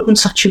 no, I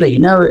wouldn't actually.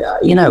 No,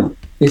 you know,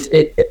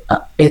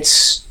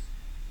 it's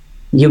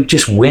you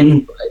just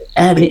win.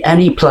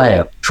 Any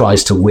player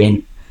tries to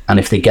win, and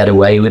if they get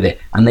away with it,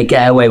 and they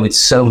get away with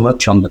so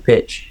much on the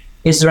pitch,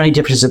 is there any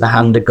difference in the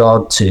hand of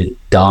God to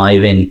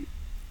diving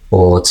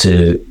or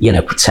to, you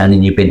know,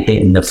 pretending you've been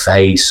hit in the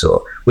face,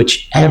 or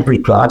which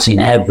I've seen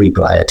every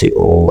player do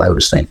all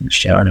those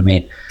things. You know what I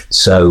mean?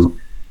 So,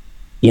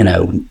 you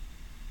know,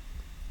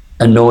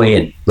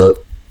 annoying,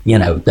 but you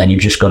know, then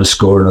you've just got to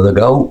score another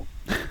goal.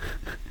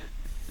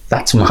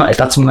 That's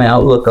my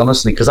outlook,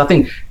 honestly, because I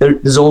think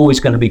there's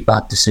always going to be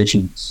bad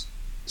decisions.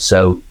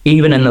 So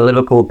even in the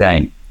Liverpool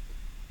game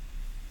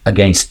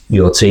against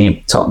your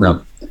team,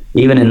 Tottenham,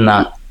 even in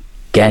that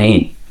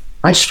game,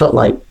 I just felt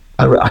like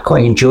I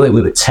quite enjoyed it.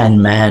 We were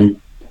 10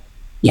 men,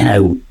 you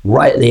know,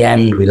 right at the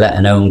end we let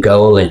an own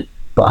goal in,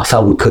 but I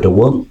felt we could have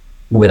won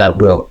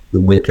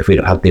if we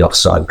don't have the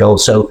offside goal.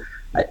 So,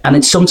 and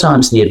it's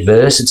sometimes the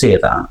adversity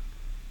of that.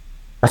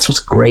 That's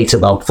what's great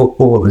about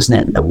football,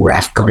 isn't it? The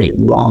ref got it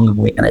wrong and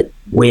we're going to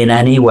win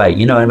anyway.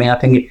 You know what I mean? I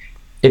think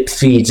it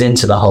feeds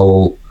into the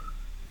whole,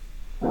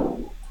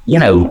 you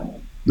know,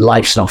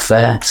 life's not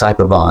fair type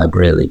of vibe,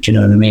 really. Do you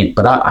know what I mean?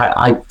 But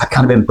I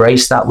kind of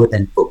embrace that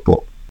within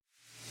football.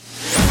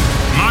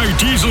 My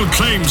Diesel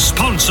Claim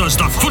sponsors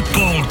the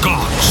football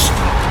gods.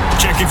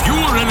 Check if you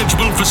are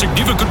eligible for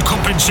significant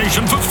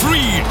compensation for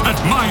free at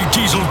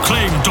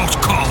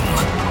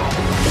mydieselclaim.com.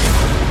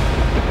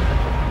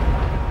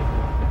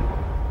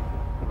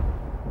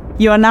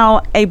 You are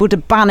now able to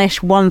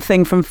banish one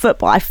thing from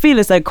football. I feel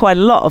as though quite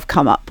a lot have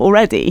come up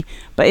already.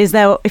 But is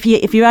there, if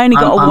you only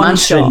got I'm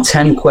answering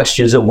 10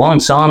 questions at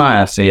once, aren't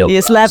I? I feel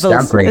it's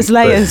levels, it's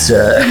layers.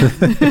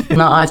 But,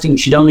 no, I think you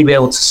should only be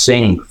able to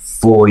sing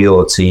for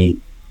your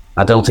team.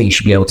 I don't think you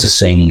should be able to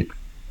sing,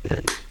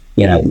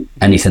 you know,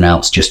 anything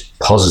else. Just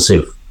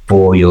positive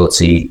for your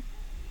team.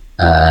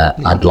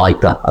 I'd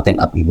like that. I think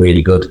that'd be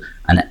really good,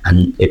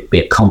 and it'd be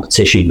a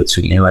competition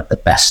between who had the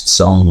best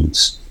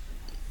songs,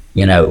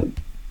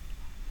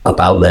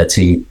 about their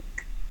team.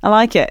 I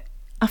like it.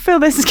 I feel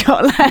this has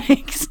got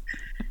legs.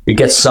 You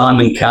get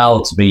Simon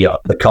Cowell to be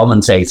the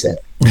commentator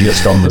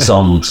just on the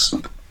songs.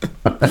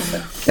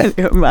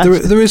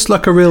 There is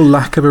like a real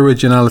lack of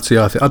originality,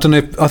 I think. I don't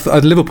know if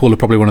Liverpool are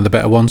probably one of the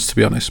better ones, to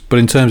be honest, but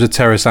in terms of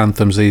terrace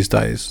anthems these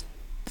days,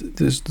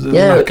 there's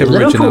lack of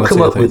Liverpool originality,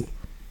 come up with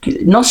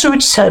not so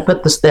much,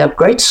 but they have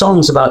great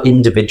songs about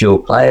individual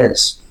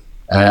players.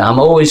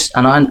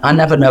 I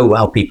never know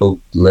how people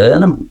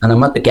learn them, and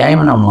I'm at the game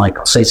and I'm like,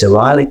 I'll say to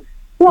Riley,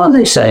 what are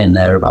they saying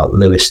there about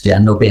Lewis Diaz?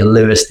 And there'll be a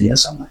Lewis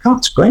Diaz. I'm like, oh,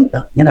 it's great,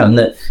 and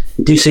they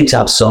do seem to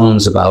have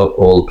songs about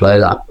all the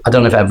players. I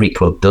don't know if every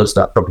club does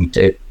that, probably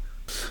do.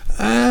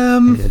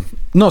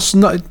 Not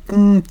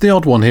the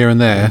odd one here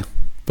and there,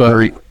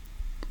 but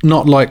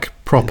not like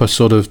proper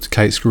sort of.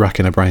 Kate's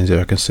racking her brains here.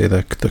 I can see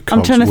the cogs.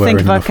 I'm trying to think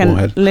if I can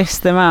forehead.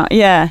 list them out.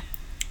 Yeah.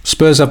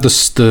 Spurs have the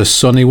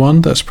Sunny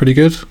one. That's pretty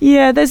good.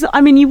 Yeah,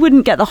 you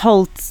wouldn't get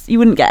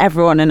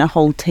everyone in a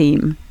whole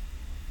team.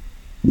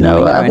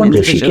 No, I wonder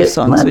if you get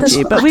songs, would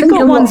you? But we've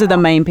got ones of the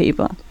main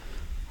people.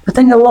 I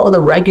think a lot of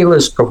the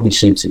regulars probably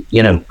seem to,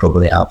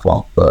 probably have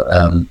one. But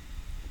I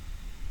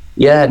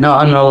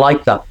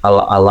like that.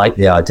 I like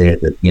the idea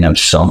that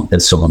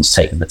that someone's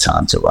taken the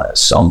time to write a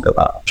song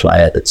about a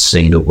player that's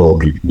singable.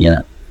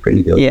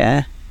 Pretty good.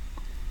 Yeah.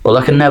 Well,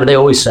 they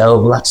always say,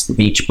 "Oh, well, that's the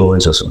Beach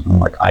Boys" or something. I'm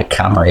like, I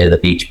cannot hear the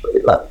Beach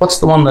Boys. Like, what's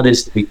the one that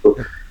is the Beach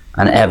Boys?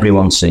 And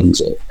everyone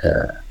sings it.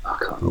 I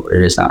can't know what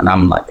it is now, and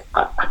I'm like,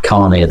 I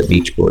can't hear the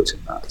Beach Boys in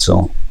that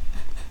song.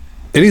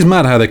 It is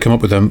mad how they come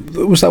up with them.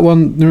 Was that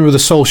one? Remember the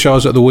Soul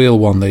Showers at the Wheel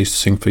one they used to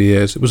sing for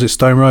years? Was it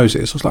Stone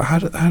Roses? I was like, how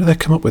do they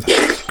come up with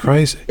that? It's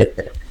crazy.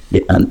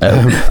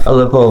 I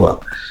love all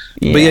that.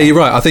 Yeah. But yeah, you're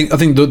right. I think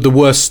the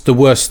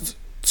worst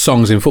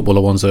songs in football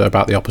are ones that are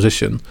about the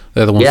opposition.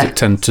 They're the ones that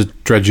tend to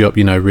dredge up,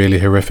 really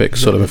horrific,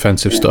 sort of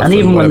offensive stuff. And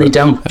even when they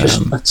don't,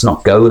 just let's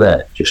not go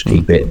there. Just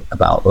keep it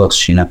about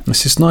us,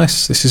 This is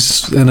nice. This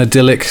is an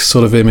idyllic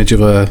sort of image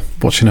of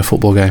watching a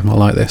football game. I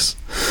like this.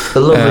 The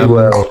lovely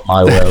world,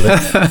 my world.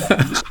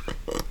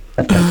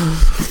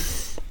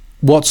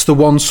 What's the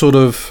one sort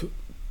of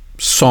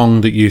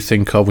song that you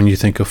think of when you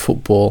think of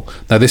football?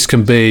 Now, this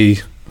could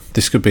be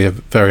a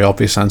very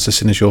obvious answer as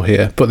soon as you're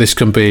here, but this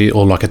can be,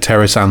 or like a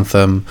terrace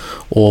anthem,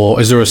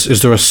 or is there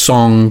a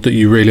song that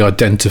you really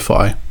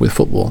identify with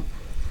football?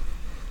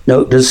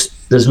 No, there's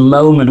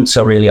moments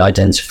I really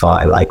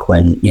identify, like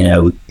when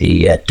the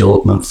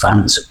Dortmund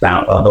fans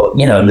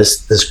and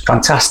there's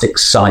fantastic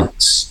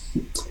sights.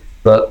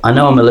 But I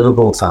know I'm a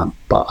Liverpool fan,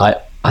 but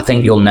I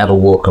think You'll Never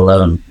Walk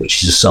Alone,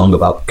 which is a song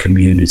about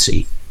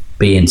community,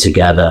 being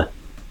together.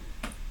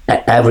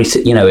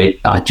 Everything,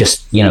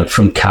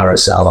 from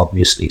Carousel,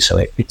 obviously,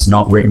 so it's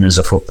not written as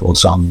a football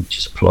song, which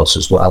is a plus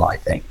as well, I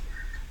think.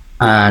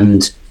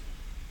 And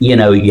you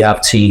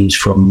have teams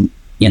from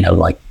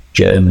like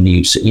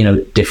Germany,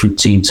 different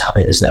teams have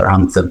it as their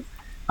anthem,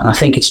 and I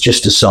think it's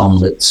just a song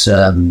that's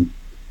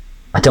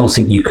I don't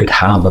think you could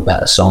have a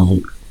better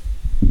song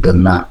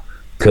than that,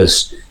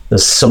 because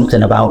there's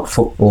something about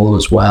football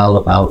as well,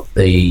 about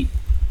the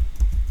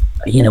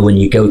when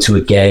you go to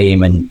a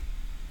game and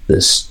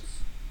there's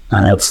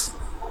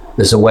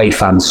away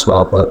fans as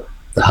well, but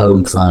the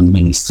home fan,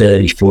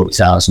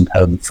 40,000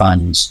 home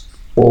fans,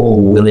 all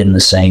willing the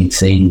same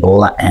thing,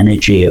 all that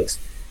energy of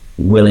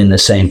willing the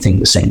same thing at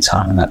the same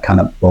time, and that kind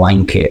of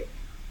blanket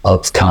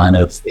of kind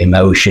of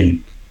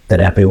emotion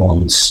that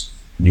everyone's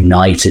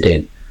united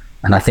in.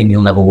 And I think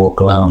You'll Never Walk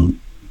Alone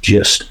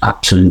just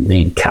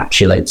absolutely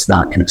encapsulates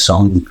that in a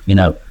song,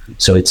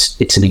 So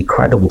it's an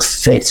incredible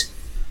fit,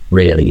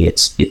 really.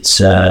 It's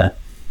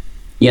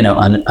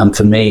and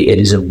for me, it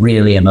is a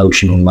really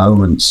emotional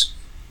moment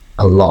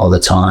a lot of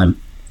the time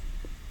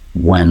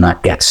when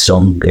that gets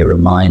sung. It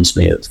reminds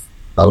me of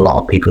a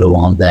lot of people who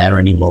aren't there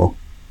anymore.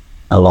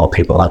 A lot of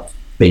people I've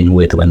been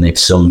with when they've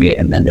sung it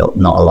and then they're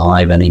not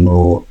alive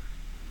anymore.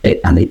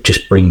 And it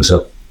just brings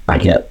up, I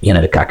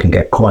can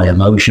get quite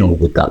emotional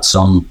with that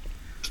song.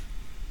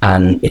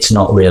 And it's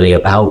not really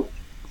about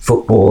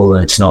football,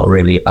 and it's not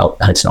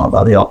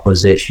about the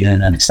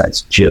opposition, and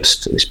it's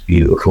just this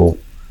beautiful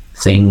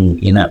thing,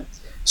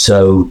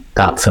 So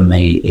that for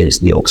me is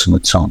the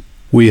ultimate song.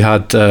 We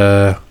had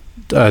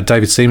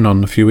David Seaman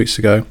on a few weeks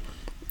ago,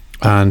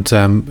 and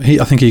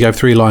I think he gave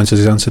 3 lines as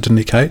his answer, didn't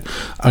he, Kate?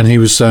 And he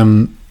was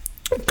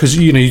because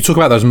you talk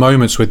about those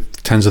moments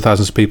with tens of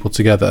thousands of people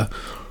together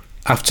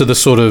after the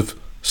sort of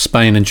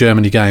Spain and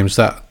Germany games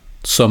that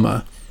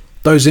summer.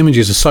 Those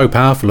images are so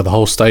powerful of the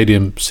whole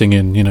stadium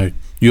singing,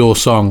 your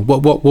song.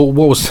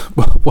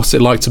 What's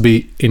it like to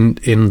be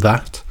in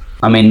that?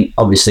 I mean,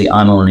 obviously,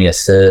 I'm only a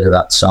third of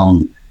that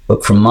song.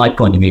 But from my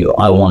point of view,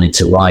 I wanted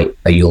to write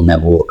a You'll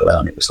Never Walk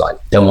Alone. It was like,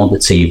 don't want the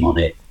team on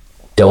it.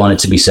 Don't want it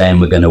to be saying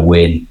we're going to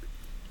win.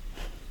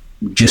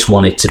 Just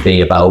want it to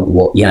be about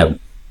what,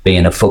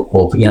 being a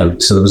football,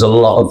 so there was a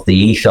lot of the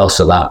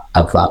ethos of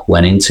that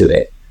went into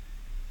it.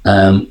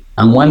 And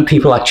And when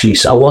people actually,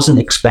 I wasn't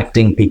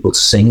expecting people to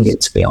sing it,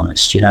 to be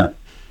honest, you know.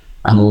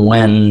 And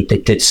when they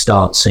did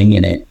start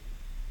singing it,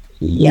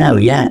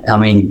 I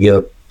mean,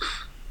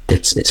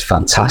 it's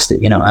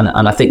fantastic, you know.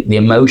 And I think the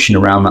emotion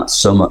around that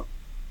summer,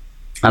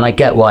 and I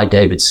get why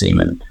David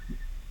Seaman,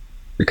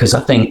 because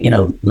I think, you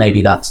know,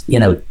 maybe that's, you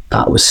know,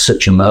 that was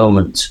such a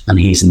moment, and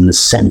he's in the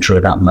centre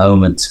of that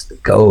moment, the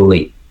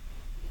goalie,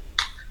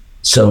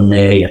 so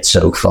near yet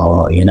so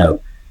far, you know,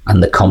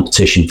 and the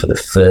competition for the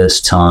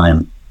first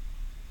time.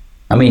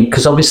 I mean,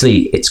 because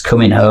obviously It's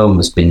Coming Home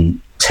has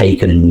been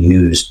taken and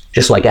used,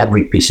 just like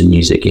every piece of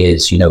music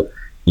is, you know.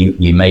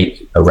 You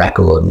make a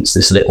record and it's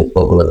this little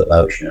bubble of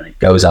emotion, and it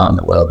goes out in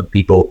the world, and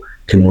people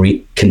can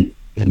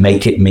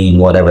make it mean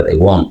whatever they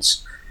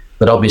want.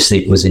 But obviously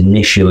it was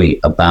initially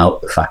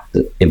about the fact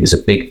that it was a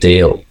big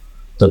deal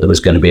that there was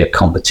going to be a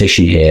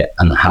competition here,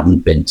 and there hadn't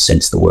been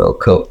since the World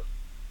Cup.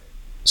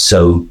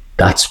 So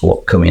that's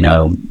what Coming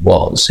Home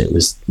was. It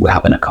was, we're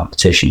having a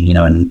competition, you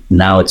know, and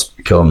now it's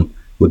become,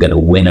 we're going to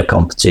win a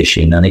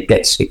competition, and it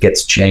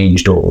gets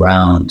changed all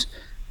around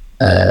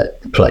the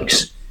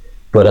place.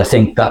 But I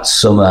think that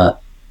summer,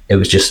 it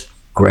was just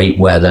great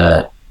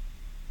weather.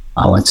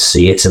 I went to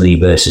see Italy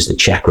versus the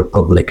Czech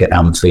Republic at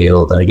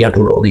Anfield, and you had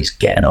all these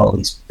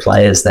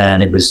players there,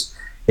 and it was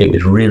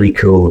really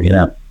cool, you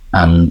know.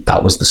 And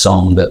that was the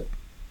song that,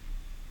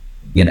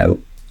 you know,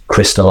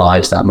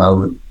 crystallized that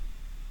moment.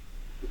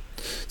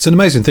 It's an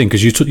amazing thing,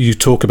 because you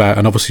talk about,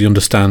 and obviously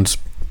understand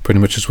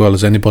pretty much as well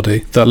as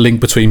anybody, that link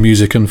between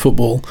music and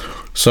football.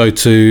 So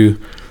to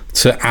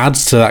add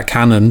to that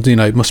canon, you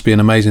know, it must be an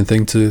amazing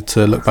thing to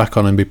look back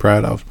on and be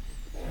proud of.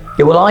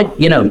 Yeah, well,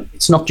 you know,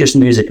 it's not just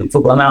music and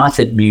football. I mean, I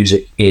think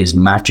music is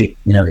magic,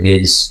 you know, it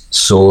is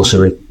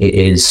sorcery. It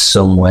is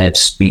some way of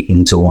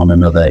speaking to one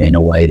another in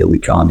a way that we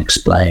can't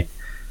explain.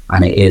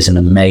 And it is an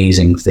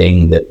amazing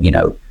thing that, you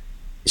know,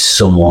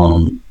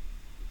 some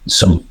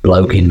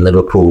bloke in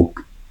Liverpool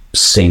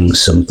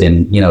sings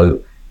something, you know,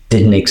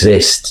 didn't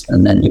exist,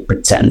 and then you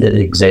pretend it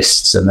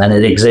exists, and then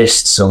it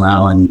exists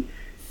somehow, and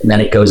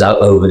then it goes out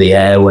over the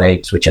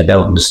airwaves, which I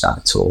don't understand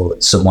at all.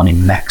 It's someone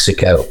in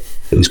Mexico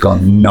who's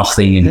got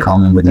nothing in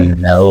common with you.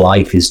 Their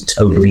life is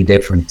totally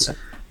different,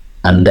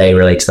 and they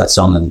relate to that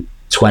song. And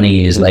 20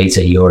 years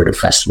later, you're at a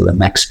festival in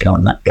Mexico,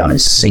 and that guy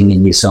is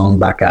singing your song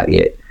back at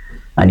you,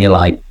 and you're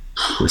like,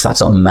 if that's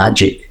not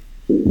magic,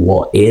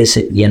 what is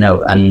it? You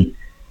know. And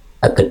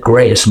at the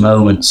greatest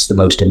moments, the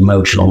most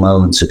emotional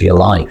moments of your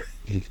life,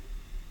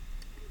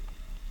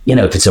 you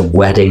know, if it's a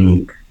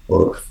wedding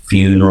or a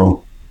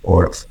funeral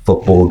or a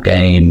football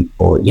game,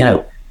 or, you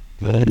know,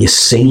 you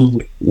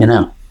sing, you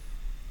know.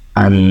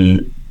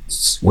 And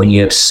when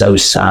you're so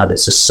sad,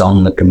 it's a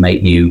song that can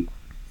make you,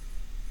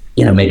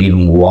 you know, maybe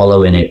even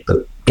wallow in it,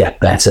 but get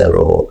better,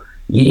 or,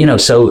 you know.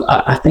 So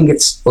I think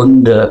it's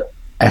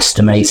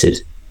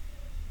underestimated.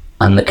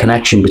 And the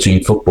connection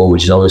between football,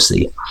 which is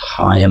obviously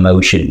high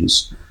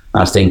emotions,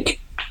 I think,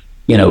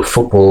 you know,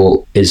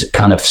 football is a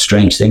kind of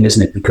strange thing,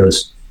 isn't it?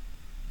 Because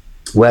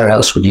where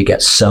else would you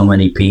get so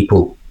many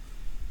people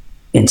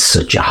in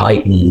such a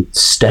heightened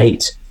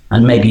state,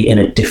 and maybe in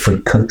a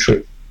different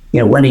country?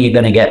 You know, when are you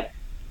going to get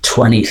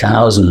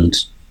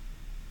 20,000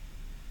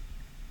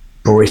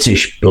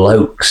 British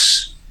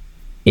blokes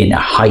in a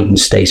heightened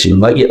state?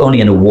 You're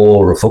only in a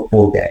war or a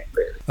football game,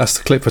 really. That's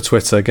the clip for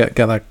Twitter. Get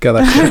that clip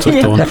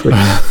tucked on.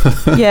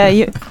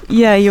 You're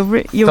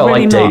Felt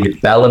really like not.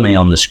 David Bellamy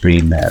on the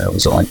screen there. It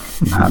was like,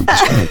 man,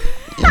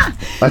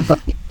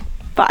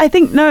 But I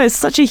think, no, it's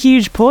such a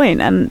huge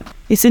point, and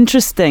it's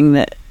interesting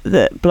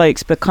that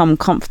blokes become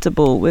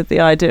comfortable with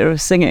the idea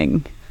of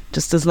singing,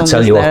 just as long as I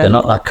tell you what, they're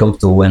not that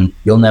comfortable when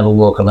You'll Never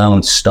Walk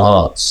Alone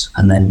starts,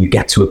 and then you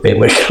get to a bit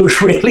where it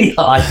goes really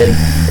high.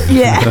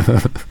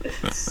 Yeah.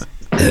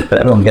 But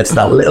everyone gets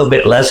that little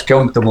bit less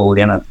comfortable,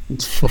 you know.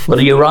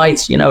 But you're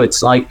right, you know,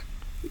 it's like,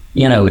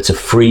 you know, it's a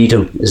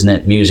freedom, isn't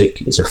it? Music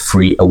is a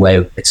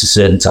it's a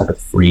certain type of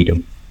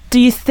freedom. Do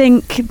you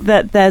think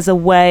that there's a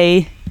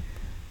way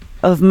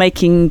of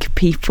making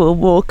people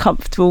more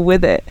comfortable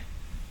with it,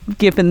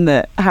 given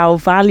that how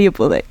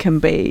valuable it can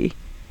be?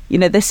 You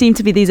know, there seem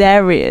to be these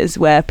areas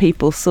where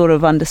people sort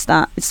of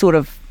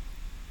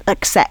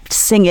accept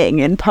singing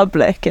in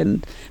public,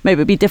 and maybe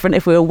it'd be different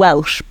if we were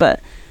Welsh, but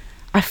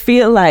I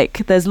feel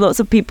like there's lots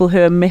of people who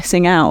are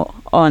missing out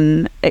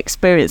on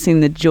experiencing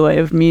the joy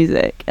of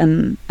music,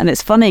 and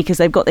it's funny because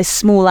they've got this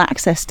small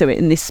access to it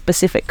in this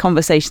specific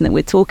conversation that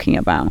we're talking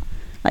about,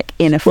 like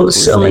in a football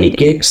there's so many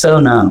gigs though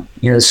now.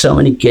 You know, there's so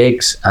many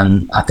gigs,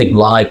 and I think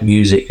live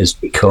music has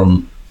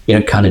become, you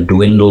know, kind of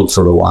dwindled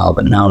for a while,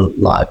 but now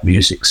live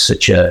music's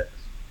such a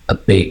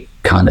big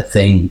kind of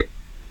thing.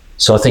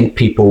 So I think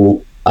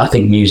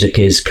music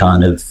is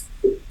kind of,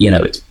 you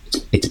know,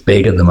 it's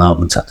big at the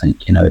moment. I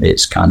think, you know, it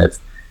is kind of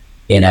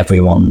in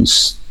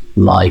everyone's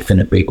life in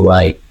a big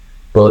way.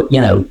 But, you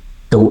know,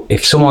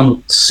 if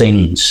someone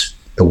sings,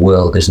 the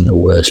world isn't the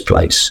worst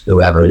place,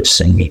 whoever is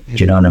singing. Do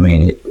you know what I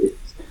mean?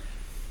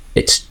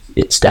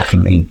 It's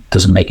definitely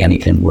doesn't make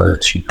anything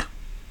worse, you know?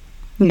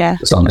 Yeah.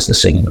 As long as they're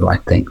singing the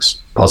right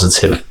things,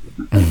 positive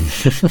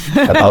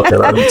about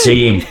their own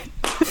team.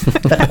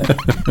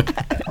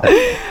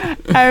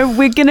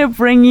 We're going to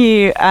bring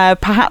you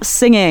perhaps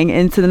singing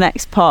into the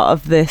next part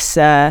of this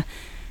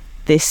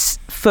this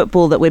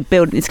football that we're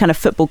building, this kind of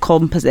football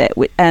composite,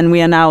 and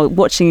we are now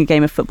watching a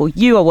game of football.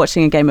 You are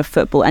watching a game of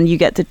football, and you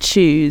get to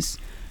choose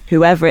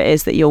whoever it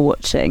is that you're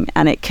watching,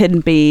 and it can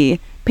be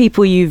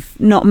people you've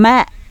not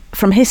met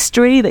from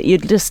history that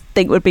you'd just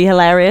think would be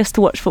hilarious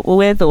to watch football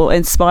with or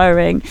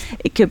inspiring.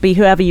 It could be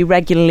whoever you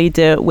regularly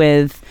do it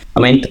with.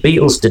 I mean, the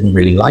Beatles didn't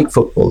really like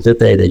football, did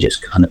they? They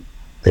just kind of,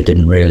 they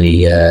didn't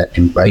really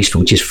embrace it,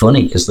 which is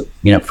funny because,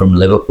 you know, from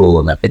Liverpool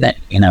and everything,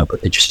 you know,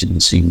 but they just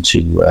didn't seem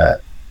to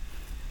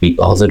be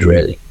bothered,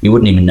 really. You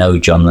wouldn't even know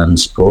John Lennon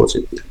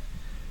supported.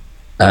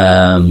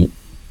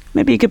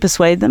 Maybe you could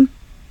persuade them.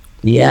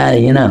 Yeah,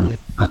 you know,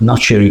 I'm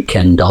not sure who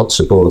Ken Dodd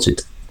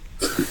supported.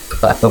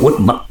 But I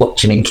wouldn't mind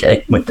watching him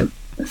game with him,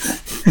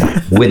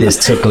 with his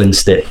tickling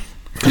stick.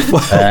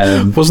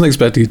 Wasn't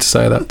expecting you to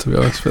say that, to be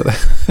honest with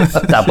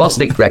you. I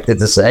wasn't expected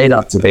to say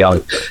that, to be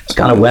honest. It's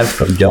kind of went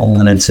from John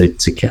Lennon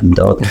to Ken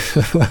Dodd.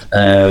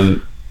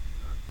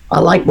 I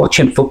like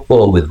watching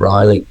football with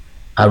Riley.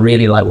 I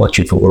really like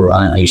watching football with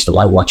Riley. I used to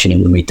like watching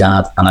him with my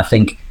dad, and I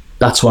think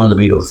that's one of the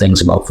beautiful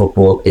things about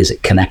football is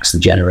it connects the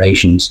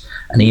generations.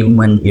 And even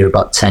when you're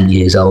about 10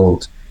 years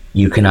old,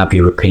 you can have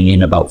your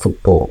opinion about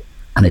football,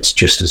 and it's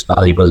just as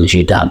valuable as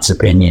your dad's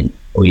opinion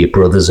or your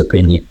brother's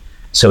opinion.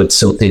 So it's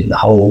something, the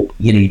whole,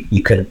 you know,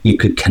 you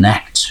could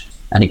connect,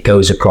 and it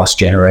goes across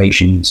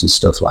generations and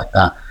stuff like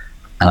that.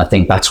 And I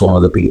think that's one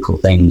of the beautiful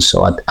things.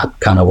 So I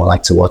kind of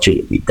like to watch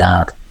it with my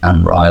dad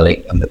and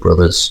Riley and the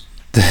brothers.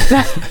 Do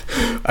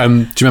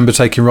you remember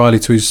taking Riley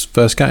to his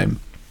first game?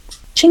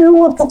 Do you know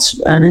what? That's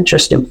an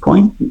interesting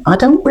point. I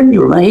don't really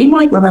remember. He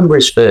might remember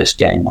his first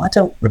game. I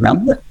don't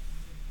remember.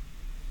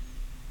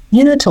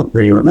 You know, I don't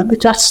really remember.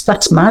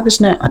 That's mad,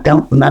 isn't it? I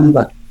don't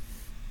remember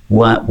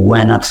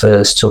when I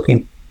first took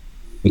him.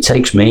 He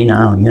takes me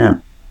now, yeah.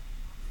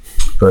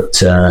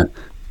 But,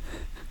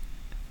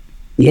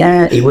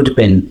 yeah, he would have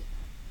been,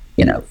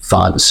 you know,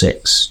 5 or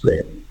 6.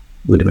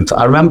 Would have been.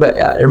 I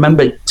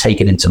remember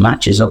taking him to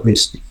matches,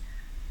 obviously,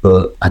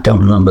 but I don't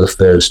remember the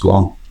first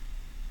one.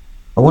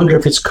 I wonder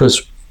if it's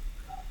because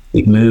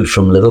we moved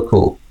from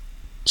Liverpool,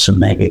 so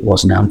maybe it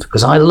wasn't Anfield.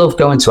 Because I love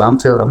going to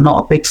Anfield. I'm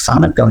not a big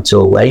fan of going to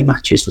away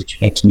matches, which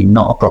makes me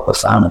not a proper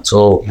fan at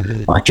all.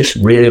 I just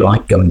really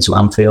like going to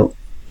Anfield.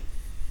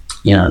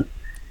 You know,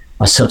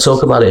 I still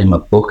talk about it in my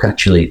book,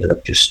 actually, that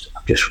I've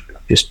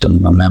just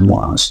done my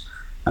memoirs.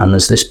 And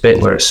there's this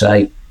bit where I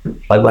say,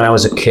 like when I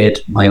was a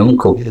kid, my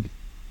uncle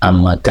and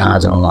my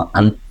dad and all that,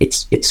 and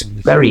it's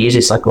very easy.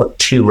 It's like what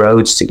 2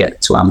 roads to get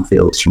to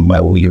Anfield from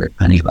where we were at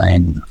Penny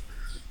Lane.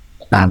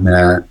 And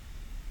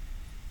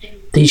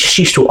they just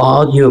used to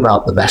argue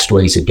about the best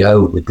way to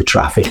go with the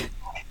traffic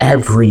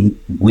every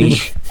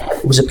week.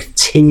 It was a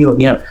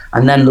continual, you know.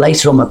 And then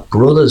later on, my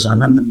brothers, I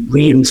remember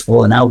really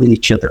falling out with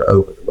each other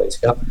over the way to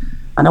go.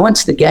 And I went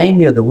to the game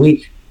the other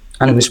week,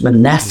 and it was my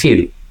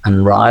nephew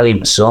and Riley,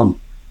 my son,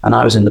 and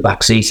I was in the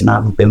back seat, and I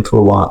hadn't been for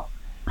a while.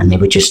 And they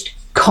were just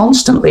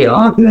constantly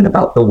arguing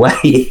about the way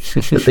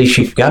that they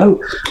should go.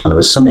 And there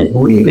was something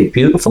really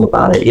beautiful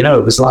about it. You know,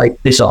 it was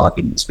like this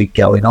argument's been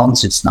going on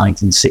since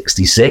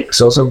 1966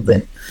 or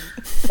something,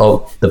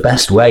 of the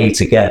best way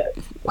to get,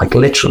 like,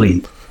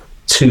 literally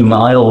 2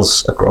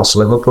 miles across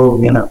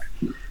Liverpool, you know.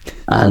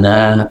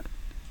 And,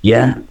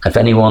 yeah, if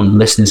anyone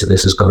listening to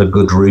this has got a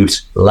good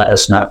route, let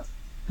us know.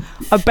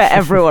 I bet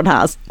everyone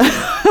has.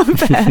 I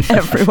bet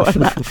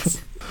everyone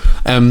has.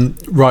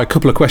 Right, a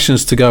couple of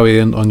questions to go,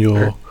 Ian, on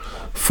your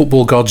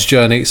football gods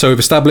journey. So we've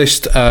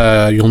established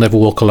You'll Never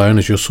Walk Alone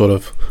as your sort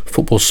of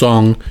football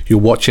song. You're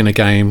watching a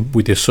game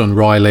with your son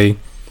Riley.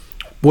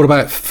 What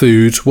about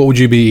food? What would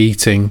you be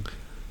eating?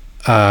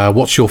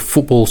 What's your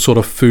football sort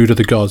of food of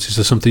the gods? Is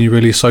there something you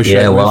really associate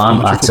with? Yeah,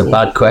 well, that's a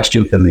bad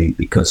question for me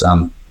because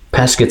I'm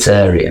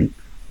pescatarian,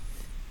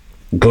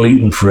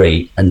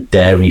 gluten-free and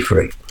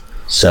dairy-free.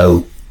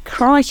 So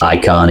Crikey. I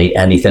can't eat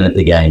anything at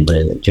the game,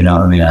 really. Do you know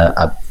what I mean?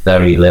 I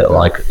very little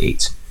I could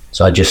eat.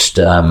 So I just,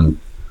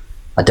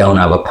 I don't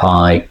have a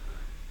pie,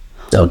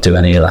 don't do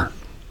any of that.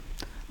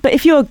 But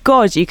if you're a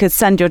god, you could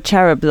send your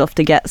cherubs off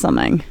to get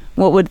something.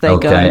 What would they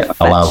go and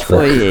fetch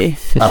for you?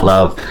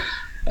 I'll have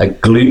a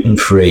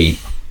gluten-free,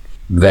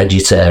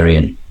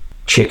 vegetarian,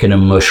 chicken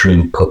and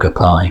mushroom pucker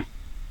pie.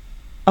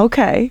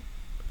 Okay.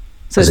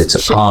 Because it's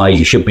a pie.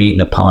 You should be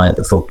eating a pie at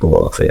the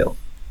football, I feel.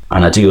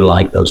 And I do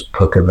like those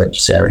pucker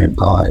vegetarian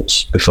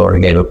pies. Before I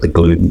gave up the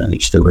gluten, I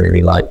used to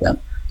really like them.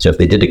 So if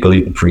they did a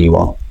gluten-free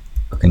one,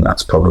 I think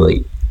that's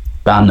probably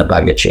ban the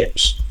bag of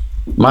chips.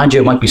 Mind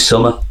you, it might be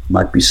summer.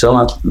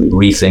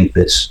 Rethink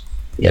this.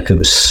 Yeah, if it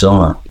was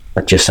summer,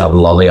 I'd just have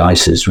lolly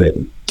ices,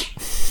 really.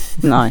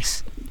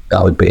 Nice.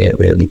 That would be it,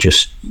 really.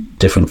 Just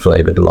different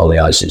flavoured lolly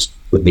ices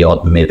with the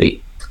odd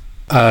mibby.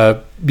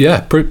 Yeah,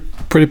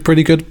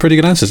 pretty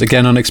good answers.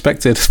 Again,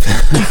 unexpected.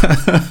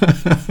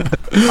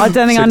 I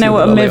don't think I know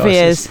what a mivvy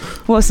is.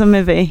 What's a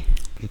mivvy?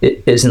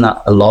 Isn't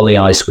that a lolly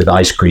ice with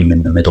ice cream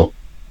in the middle?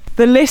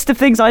 The list of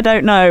things I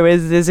don't know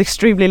is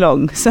extremely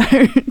long. So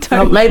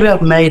well, maybe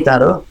I've made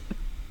that up.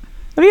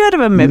 Have you heard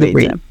of a movie,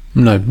 Jim?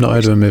 No, not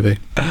heard of a movie.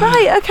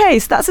 Right, okay,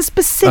 so that's a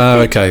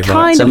specific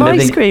kind of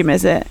ice cream,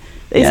 is it?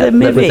 It's a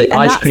movie. And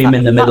ice cream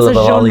in the middle of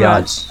all the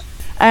ice.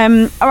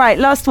 All right,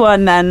 last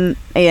one then,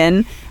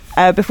 Ian,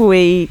 before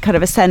we kind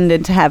of ascend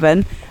into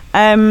heaven.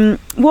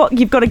 What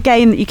you've got a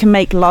game that you can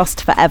make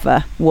last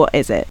forever. What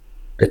is it?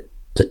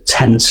 The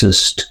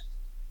tensest,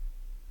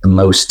 the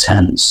most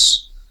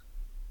tense.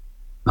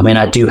 I mean,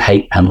 I do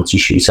hate penalty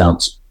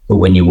shootouts, but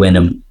when you win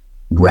them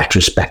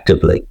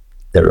retrospectively,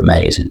 they're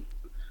amazing.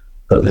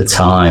 But at the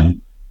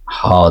time,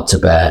 hard to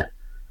bear.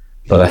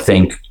 But I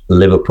think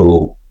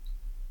Liverpool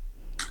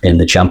in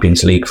the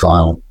Champions League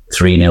final,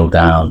 3-0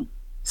 down,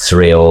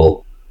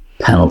 3-3,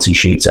 penalty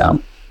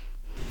shootout.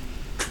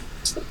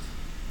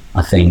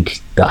 I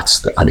think that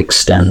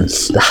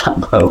extends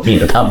that moment.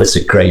 You know, that was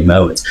a great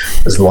moment.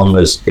 As long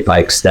as if I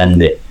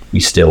extend it, we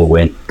still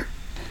win.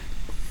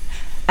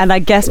 And I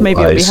guess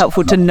maybe it would be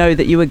helpful to know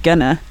that you were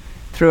gonna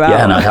throughout.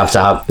 Yeah, and I'd have to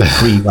have the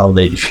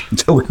pre-knowledge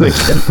to win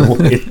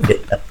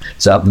it.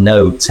 So I have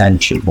no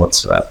tension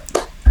whatsoever.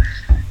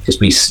 Just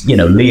be,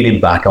 leaning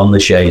back on the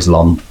chaise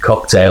longue,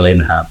 cocktail in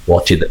hand,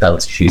 watching the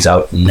penalty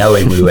shootout,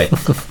 knowing we win.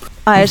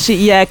 I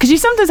actually, because you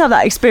sometimes have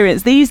that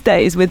experience these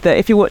days with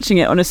if you're watching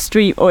it on a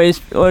stream or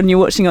you're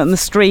watching it on the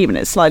stream and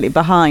it's slightly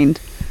behind,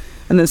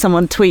 and then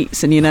someone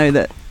tweets and you know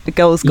that the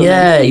goal's gone.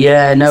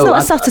 Yeah, no.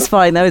 It's not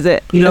satisfying though, is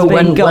it? When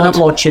I'm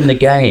watching the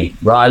game,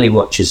 Riley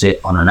watches it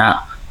on an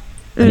app,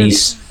 and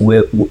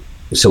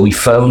so we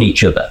phone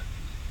each other,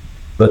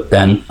 but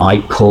then I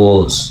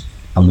pause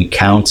and we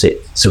count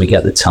it so we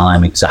get the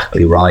time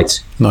exactly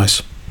right.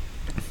 Nice.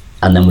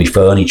 And then we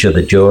phone each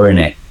other during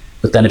it.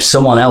 But then if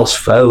someone else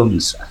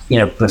phones,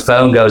 the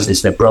phone goes,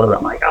 it's my brother,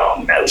 I'm like,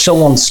 oh no,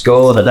 someone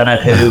scored, I don't know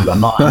who,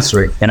 I'm not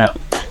answering, My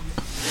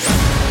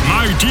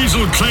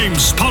Diesel Claim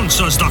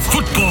sponsors the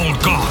football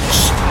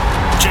gods.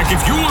 Check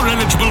if you are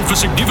eligible for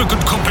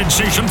significant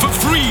compensation for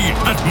free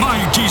at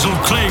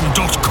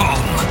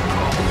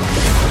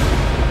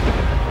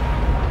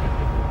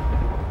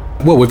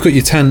mydieselclaim.com. Well, we've got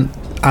your 10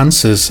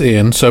 answers,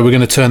 Ian, so we're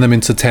going to turn them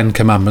into 10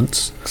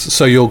 commandments.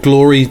 So your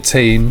glory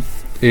team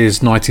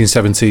is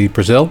 1970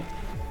 Brazil.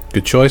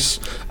 Good choice.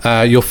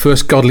 Your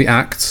first godly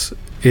act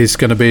is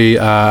going to be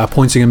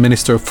appointing a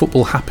minister of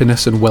football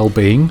happiness and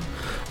well-being.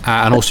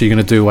 And also you're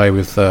going to do away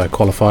with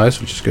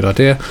qualifiers, which is a good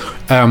idea.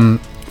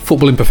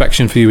 Football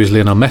imperfection for you is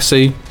Lionel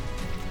Messi.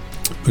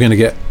 We're going to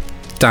get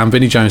damn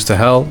Vinnie Jones to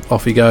hell.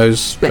 Off he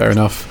goes. Fair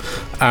enough.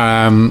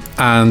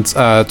 And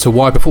to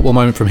wipe a football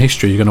moment from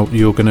history, you're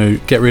going to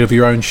get rid of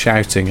your own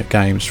shouting at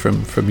games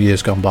from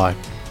years gone by.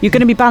 You're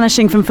going to be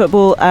banishing from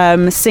football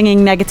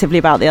singing negatively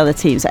about the other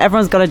team. So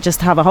everyone's got to just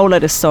have a whole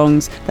load of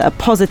songs that are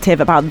positive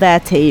about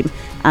their team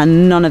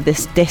and none of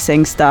this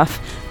dissing stuff.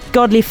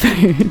 Godly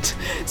food,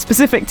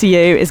 specific to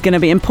you, is going to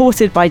be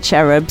imported by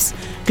cherubs,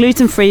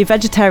 gluten-free,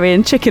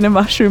 vegetarian, chicken and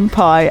mushroom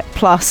pie,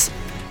 plus,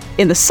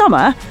 in the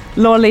summer,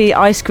 lolly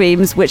ice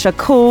creams, which are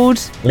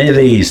called...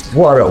 Lily's,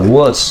 what a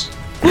wuss.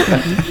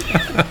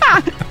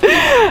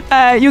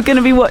 You're going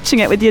to be watching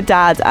it with your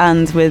dad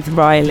and with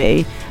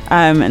Riley.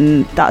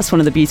 And that's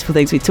one of the beautiful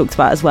things we talked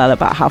about as well,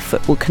 about how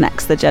football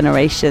connects the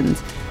generations.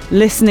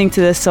 Listening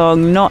to the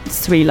song, not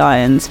Three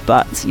Lions,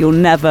 but You'll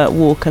Never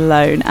Walk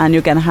Alone, and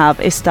you're going to have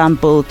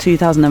Istanbul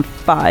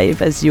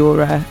 2005 as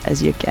your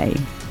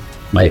game.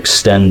 My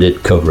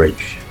extended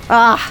coverage.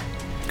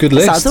 Good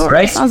list. Sounds all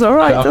right, so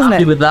doesn't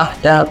it? it? With that,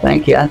 yeah,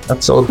 thank you.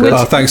 That's all good.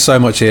 Oh, thanks so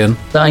much, Ian.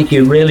 Thank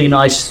you. Really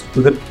nice.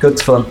 Good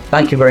fun.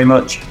 Thank you very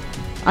much.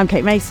 I'm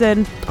Kate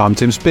Mason. I'm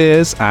Tim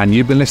Spears, and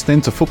you've been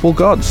listening to Football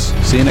Gods.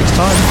 See you next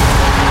time.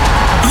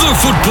 The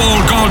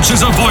Football Gods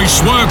is a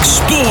VoiceWorks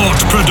sport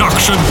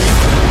production.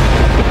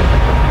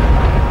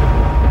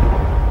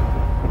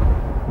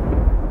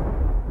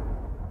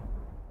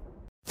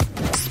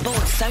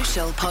 Sports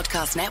Social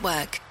Podcast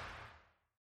Network.